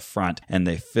minister at the front, and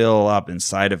they fill up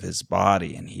inside of his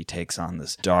body, and he takes on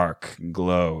this dark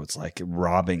glow. It's like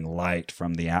robbing light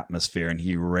from the atmosphere, and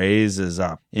he raises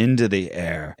up into the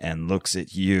air and looks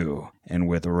at you, and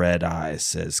with red eyes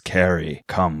says, "Carrie,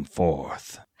 come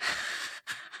forth."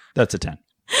 That's a 10.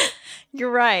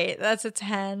 You're right. That's a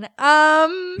 10.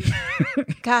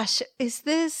 Gosh, is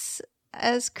this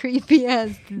as creepy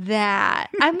as that?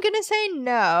 I'm going to say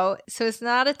no. So it's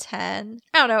not a 10.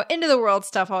 I don't know. End of the world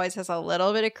stuff always has a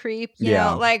little bit of creep. You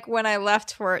know, like when I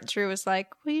left for it, Drew was like,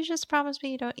 "Will you just promise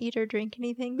me you don't eat or drink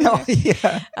anything there?" Oh,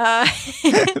 yeah.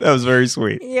 That was very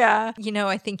sweet. Yeah. You know,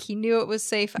 I think he knew it was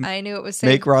safe. I knew it was safe.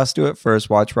 Make Ross do it first.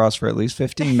 Watch Ross for at least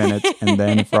 15 minutes. And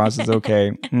then if Ross is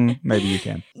okay, maybe you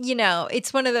can. You know,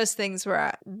 it's one of those things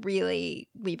where we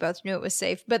both knew it was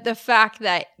safe. But the fact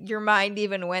that your mind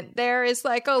even went there is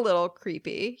like a little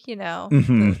creepy, you know,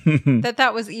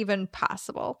 that was even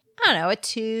possible. I don't know, a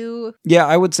 2. Yeah,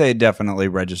 I would say it definitely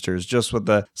registers just with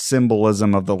the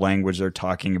symbolism of the language they're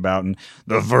talking about, and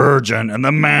the virgin and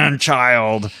the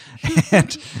man-child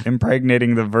and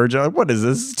impregnating the virgin. What is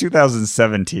this? This is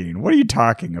 2017. What are you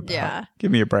talking about? Yeah. Give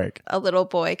me a break. A little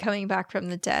boy coming back from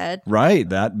the dead. Right,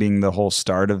 that being the whole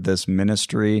start of this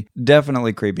ministry.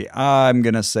 Definitely creepy. I'm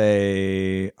going to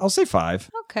say, I'll say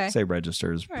 5. Okay. Say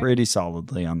registers pretty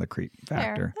solidly on the creep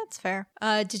factor. Fair. That's fair.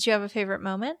 Did you have a favorite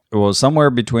moment? Well,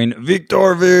 somewhere between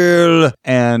Victorville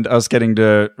and us getting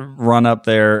to run up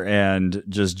there and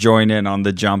just join in on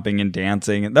the jumping and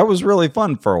dancing. That was really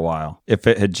fun for a while. If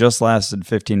it had just lasted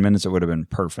 15 minutes, it would have been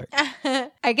perfect.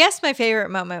 I I guess my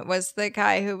favorite moment was the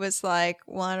guy who was like,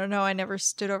 well, I don't know, I never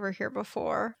stood over here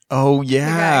before. Oh, The guy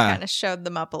yeah. kind of showed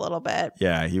them up a little bit.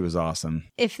 Yeah, he was awesome.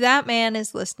 If that man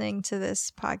is listening to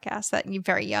this podcast, that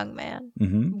very young man,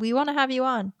 we want to have you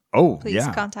on. Oh, Please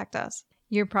yeah. contact us.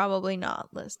 You're probably not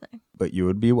listening. But you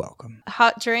would be welcome.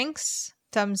 Hot drinks,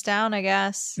 thumbs down, I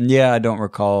guess. Yeah, I don't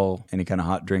recall any kind of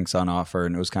hot drinks on offer,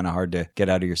 and it was kind of hard to get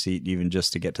out of your seat even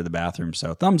just to get to the bathroom.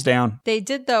 So thumbs down. They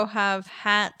did, though, have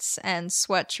hats and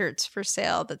sweatshirts for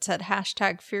sale that said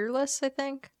 #fearless, I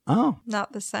think. Oh.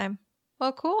 Not the same.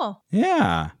 Well, cool.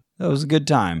 Yeah, that was a good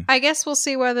time. I guess we'll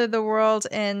see whether the world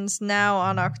ends now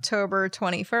on October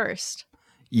 21st.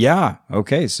 Yeah.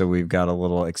 Okay. So we've got a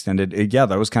little extended. Yeah,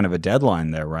 that was kind of a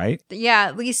deadline there, right? Yeah,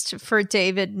 at least for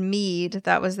David Mead,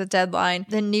 that was the deadline.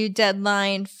 The new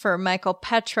deadline for Michael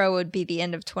Petro would be the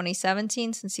end of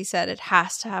 2017, since he said it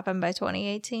has to happen by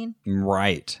 2018.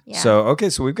 Right. Yeah. So, okay.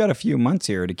 So we've got a few months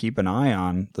here to keep an eye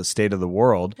on the state of the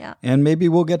world. Yeah. And maybe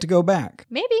we'll get to go back.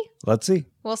 Maybe. Let's see.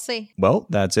 We'll see. Well,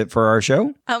 that's it for our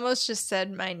show. I almost just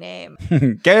said my name.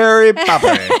 Gary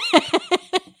Poppy.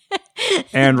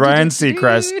 And Ryan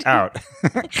Seacrest out.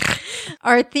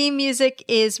 Our theme music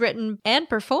is written and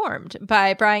performed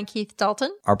by Brian Keith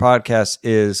Dalton. Our podcast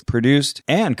is produced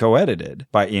and co-edited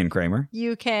by Ian Kramer.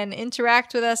 You can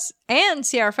interact with us and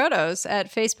see our photos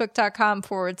at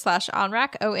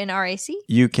facebook.com/onrac, ONRAC.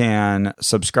 You can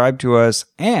subscribe to us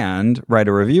and write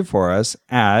a review for us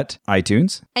at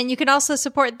iTunes. And you can also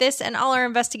support this and all our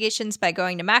investigations by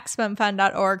going to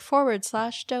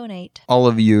MaximumFun.org/donate. All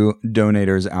of you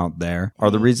donators out there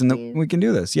are the reason that we can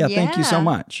do this. Yeah, thank you so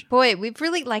much. Boy, we've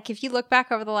really, if you look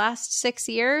back over the last 6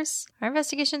 years, our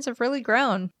investigations have really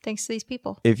grown thanks to these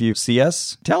people. If you see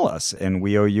us, tell us, and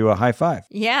we owe you a high five.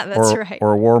 Yeah, that's right.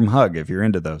 Or a warm hug if you're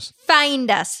into those. Find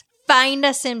us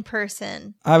in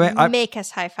person. Make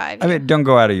us high five. I mean, don't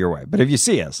go out of your way, but if you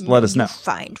see us, let us know.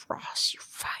 Find Ross, you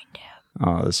find him.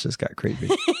 Oh, this just got creepy.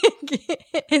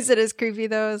 Is it as creepy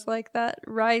though as that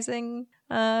rising?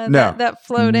 No. That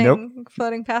floating, Nope.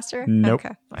 floating pastor? Nope.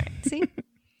 Okay. All right. See?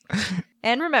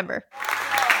 And remember.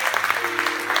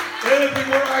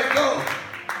 Everywhere I go,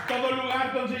 Todo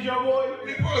lugar donde yo voy,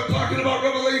 people are talking about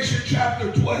Revelation chapter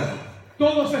 12.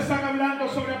 todos están hablando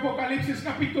sobre Apocalipsis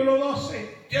capítulo 12.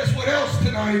 Guess what else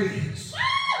tonight is?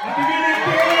 Adivinen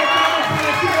qué vamos a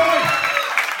decir hoy.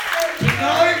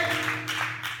 Tonight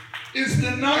is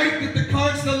the night that the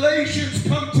constellations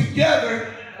come together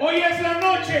Hoy es la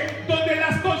noche donde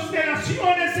las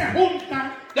constelaciones se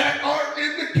juntan. that are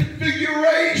in the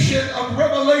configuration of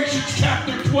Revelation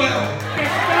chapter 12. Que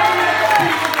están en la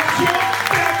configuración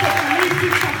de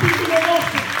Apocalipsis capítulo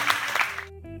 12.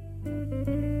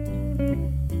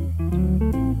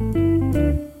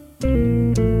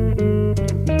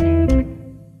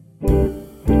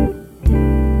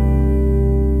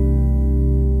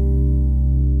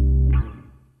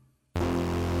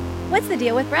 What's the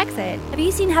deal with Brexit? Have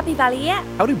you seen Happy Valley yet?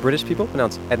 How do British people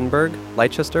pronounce Edinburgh,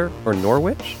 Leicester, or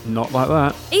Norwich? Not like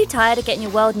that. Are you tired of getting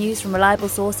your world news from reliable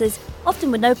sources,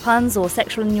 often with no puns or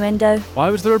sexual innuendo? Why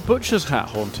was there a butcher's hat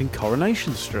haunting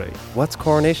Coronation Street? What's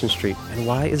Coronation Street, and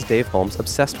why is Dave Holmes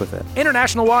obsessed with it?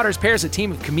 International Waters pairs a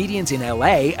team of comedians in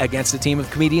LA against a team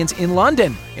of comedians in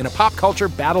London in a pop culture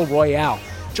battle royale.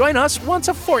 Join us once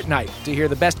a fortnight to hear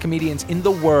the best comedians in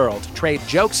the world trade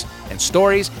jokes and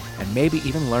stories and maybe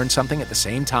even learn something at the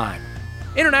same time.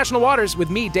 International Waters with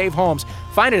me, Dave Holmes.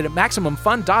 Find it at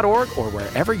MaximumFun.org or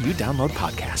wherever you download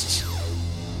podcasts.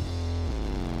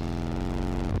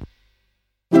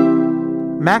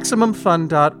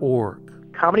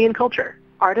 MaximumFun.org. Comedy and culture.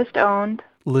 Artist owned.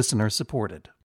 Listener supported.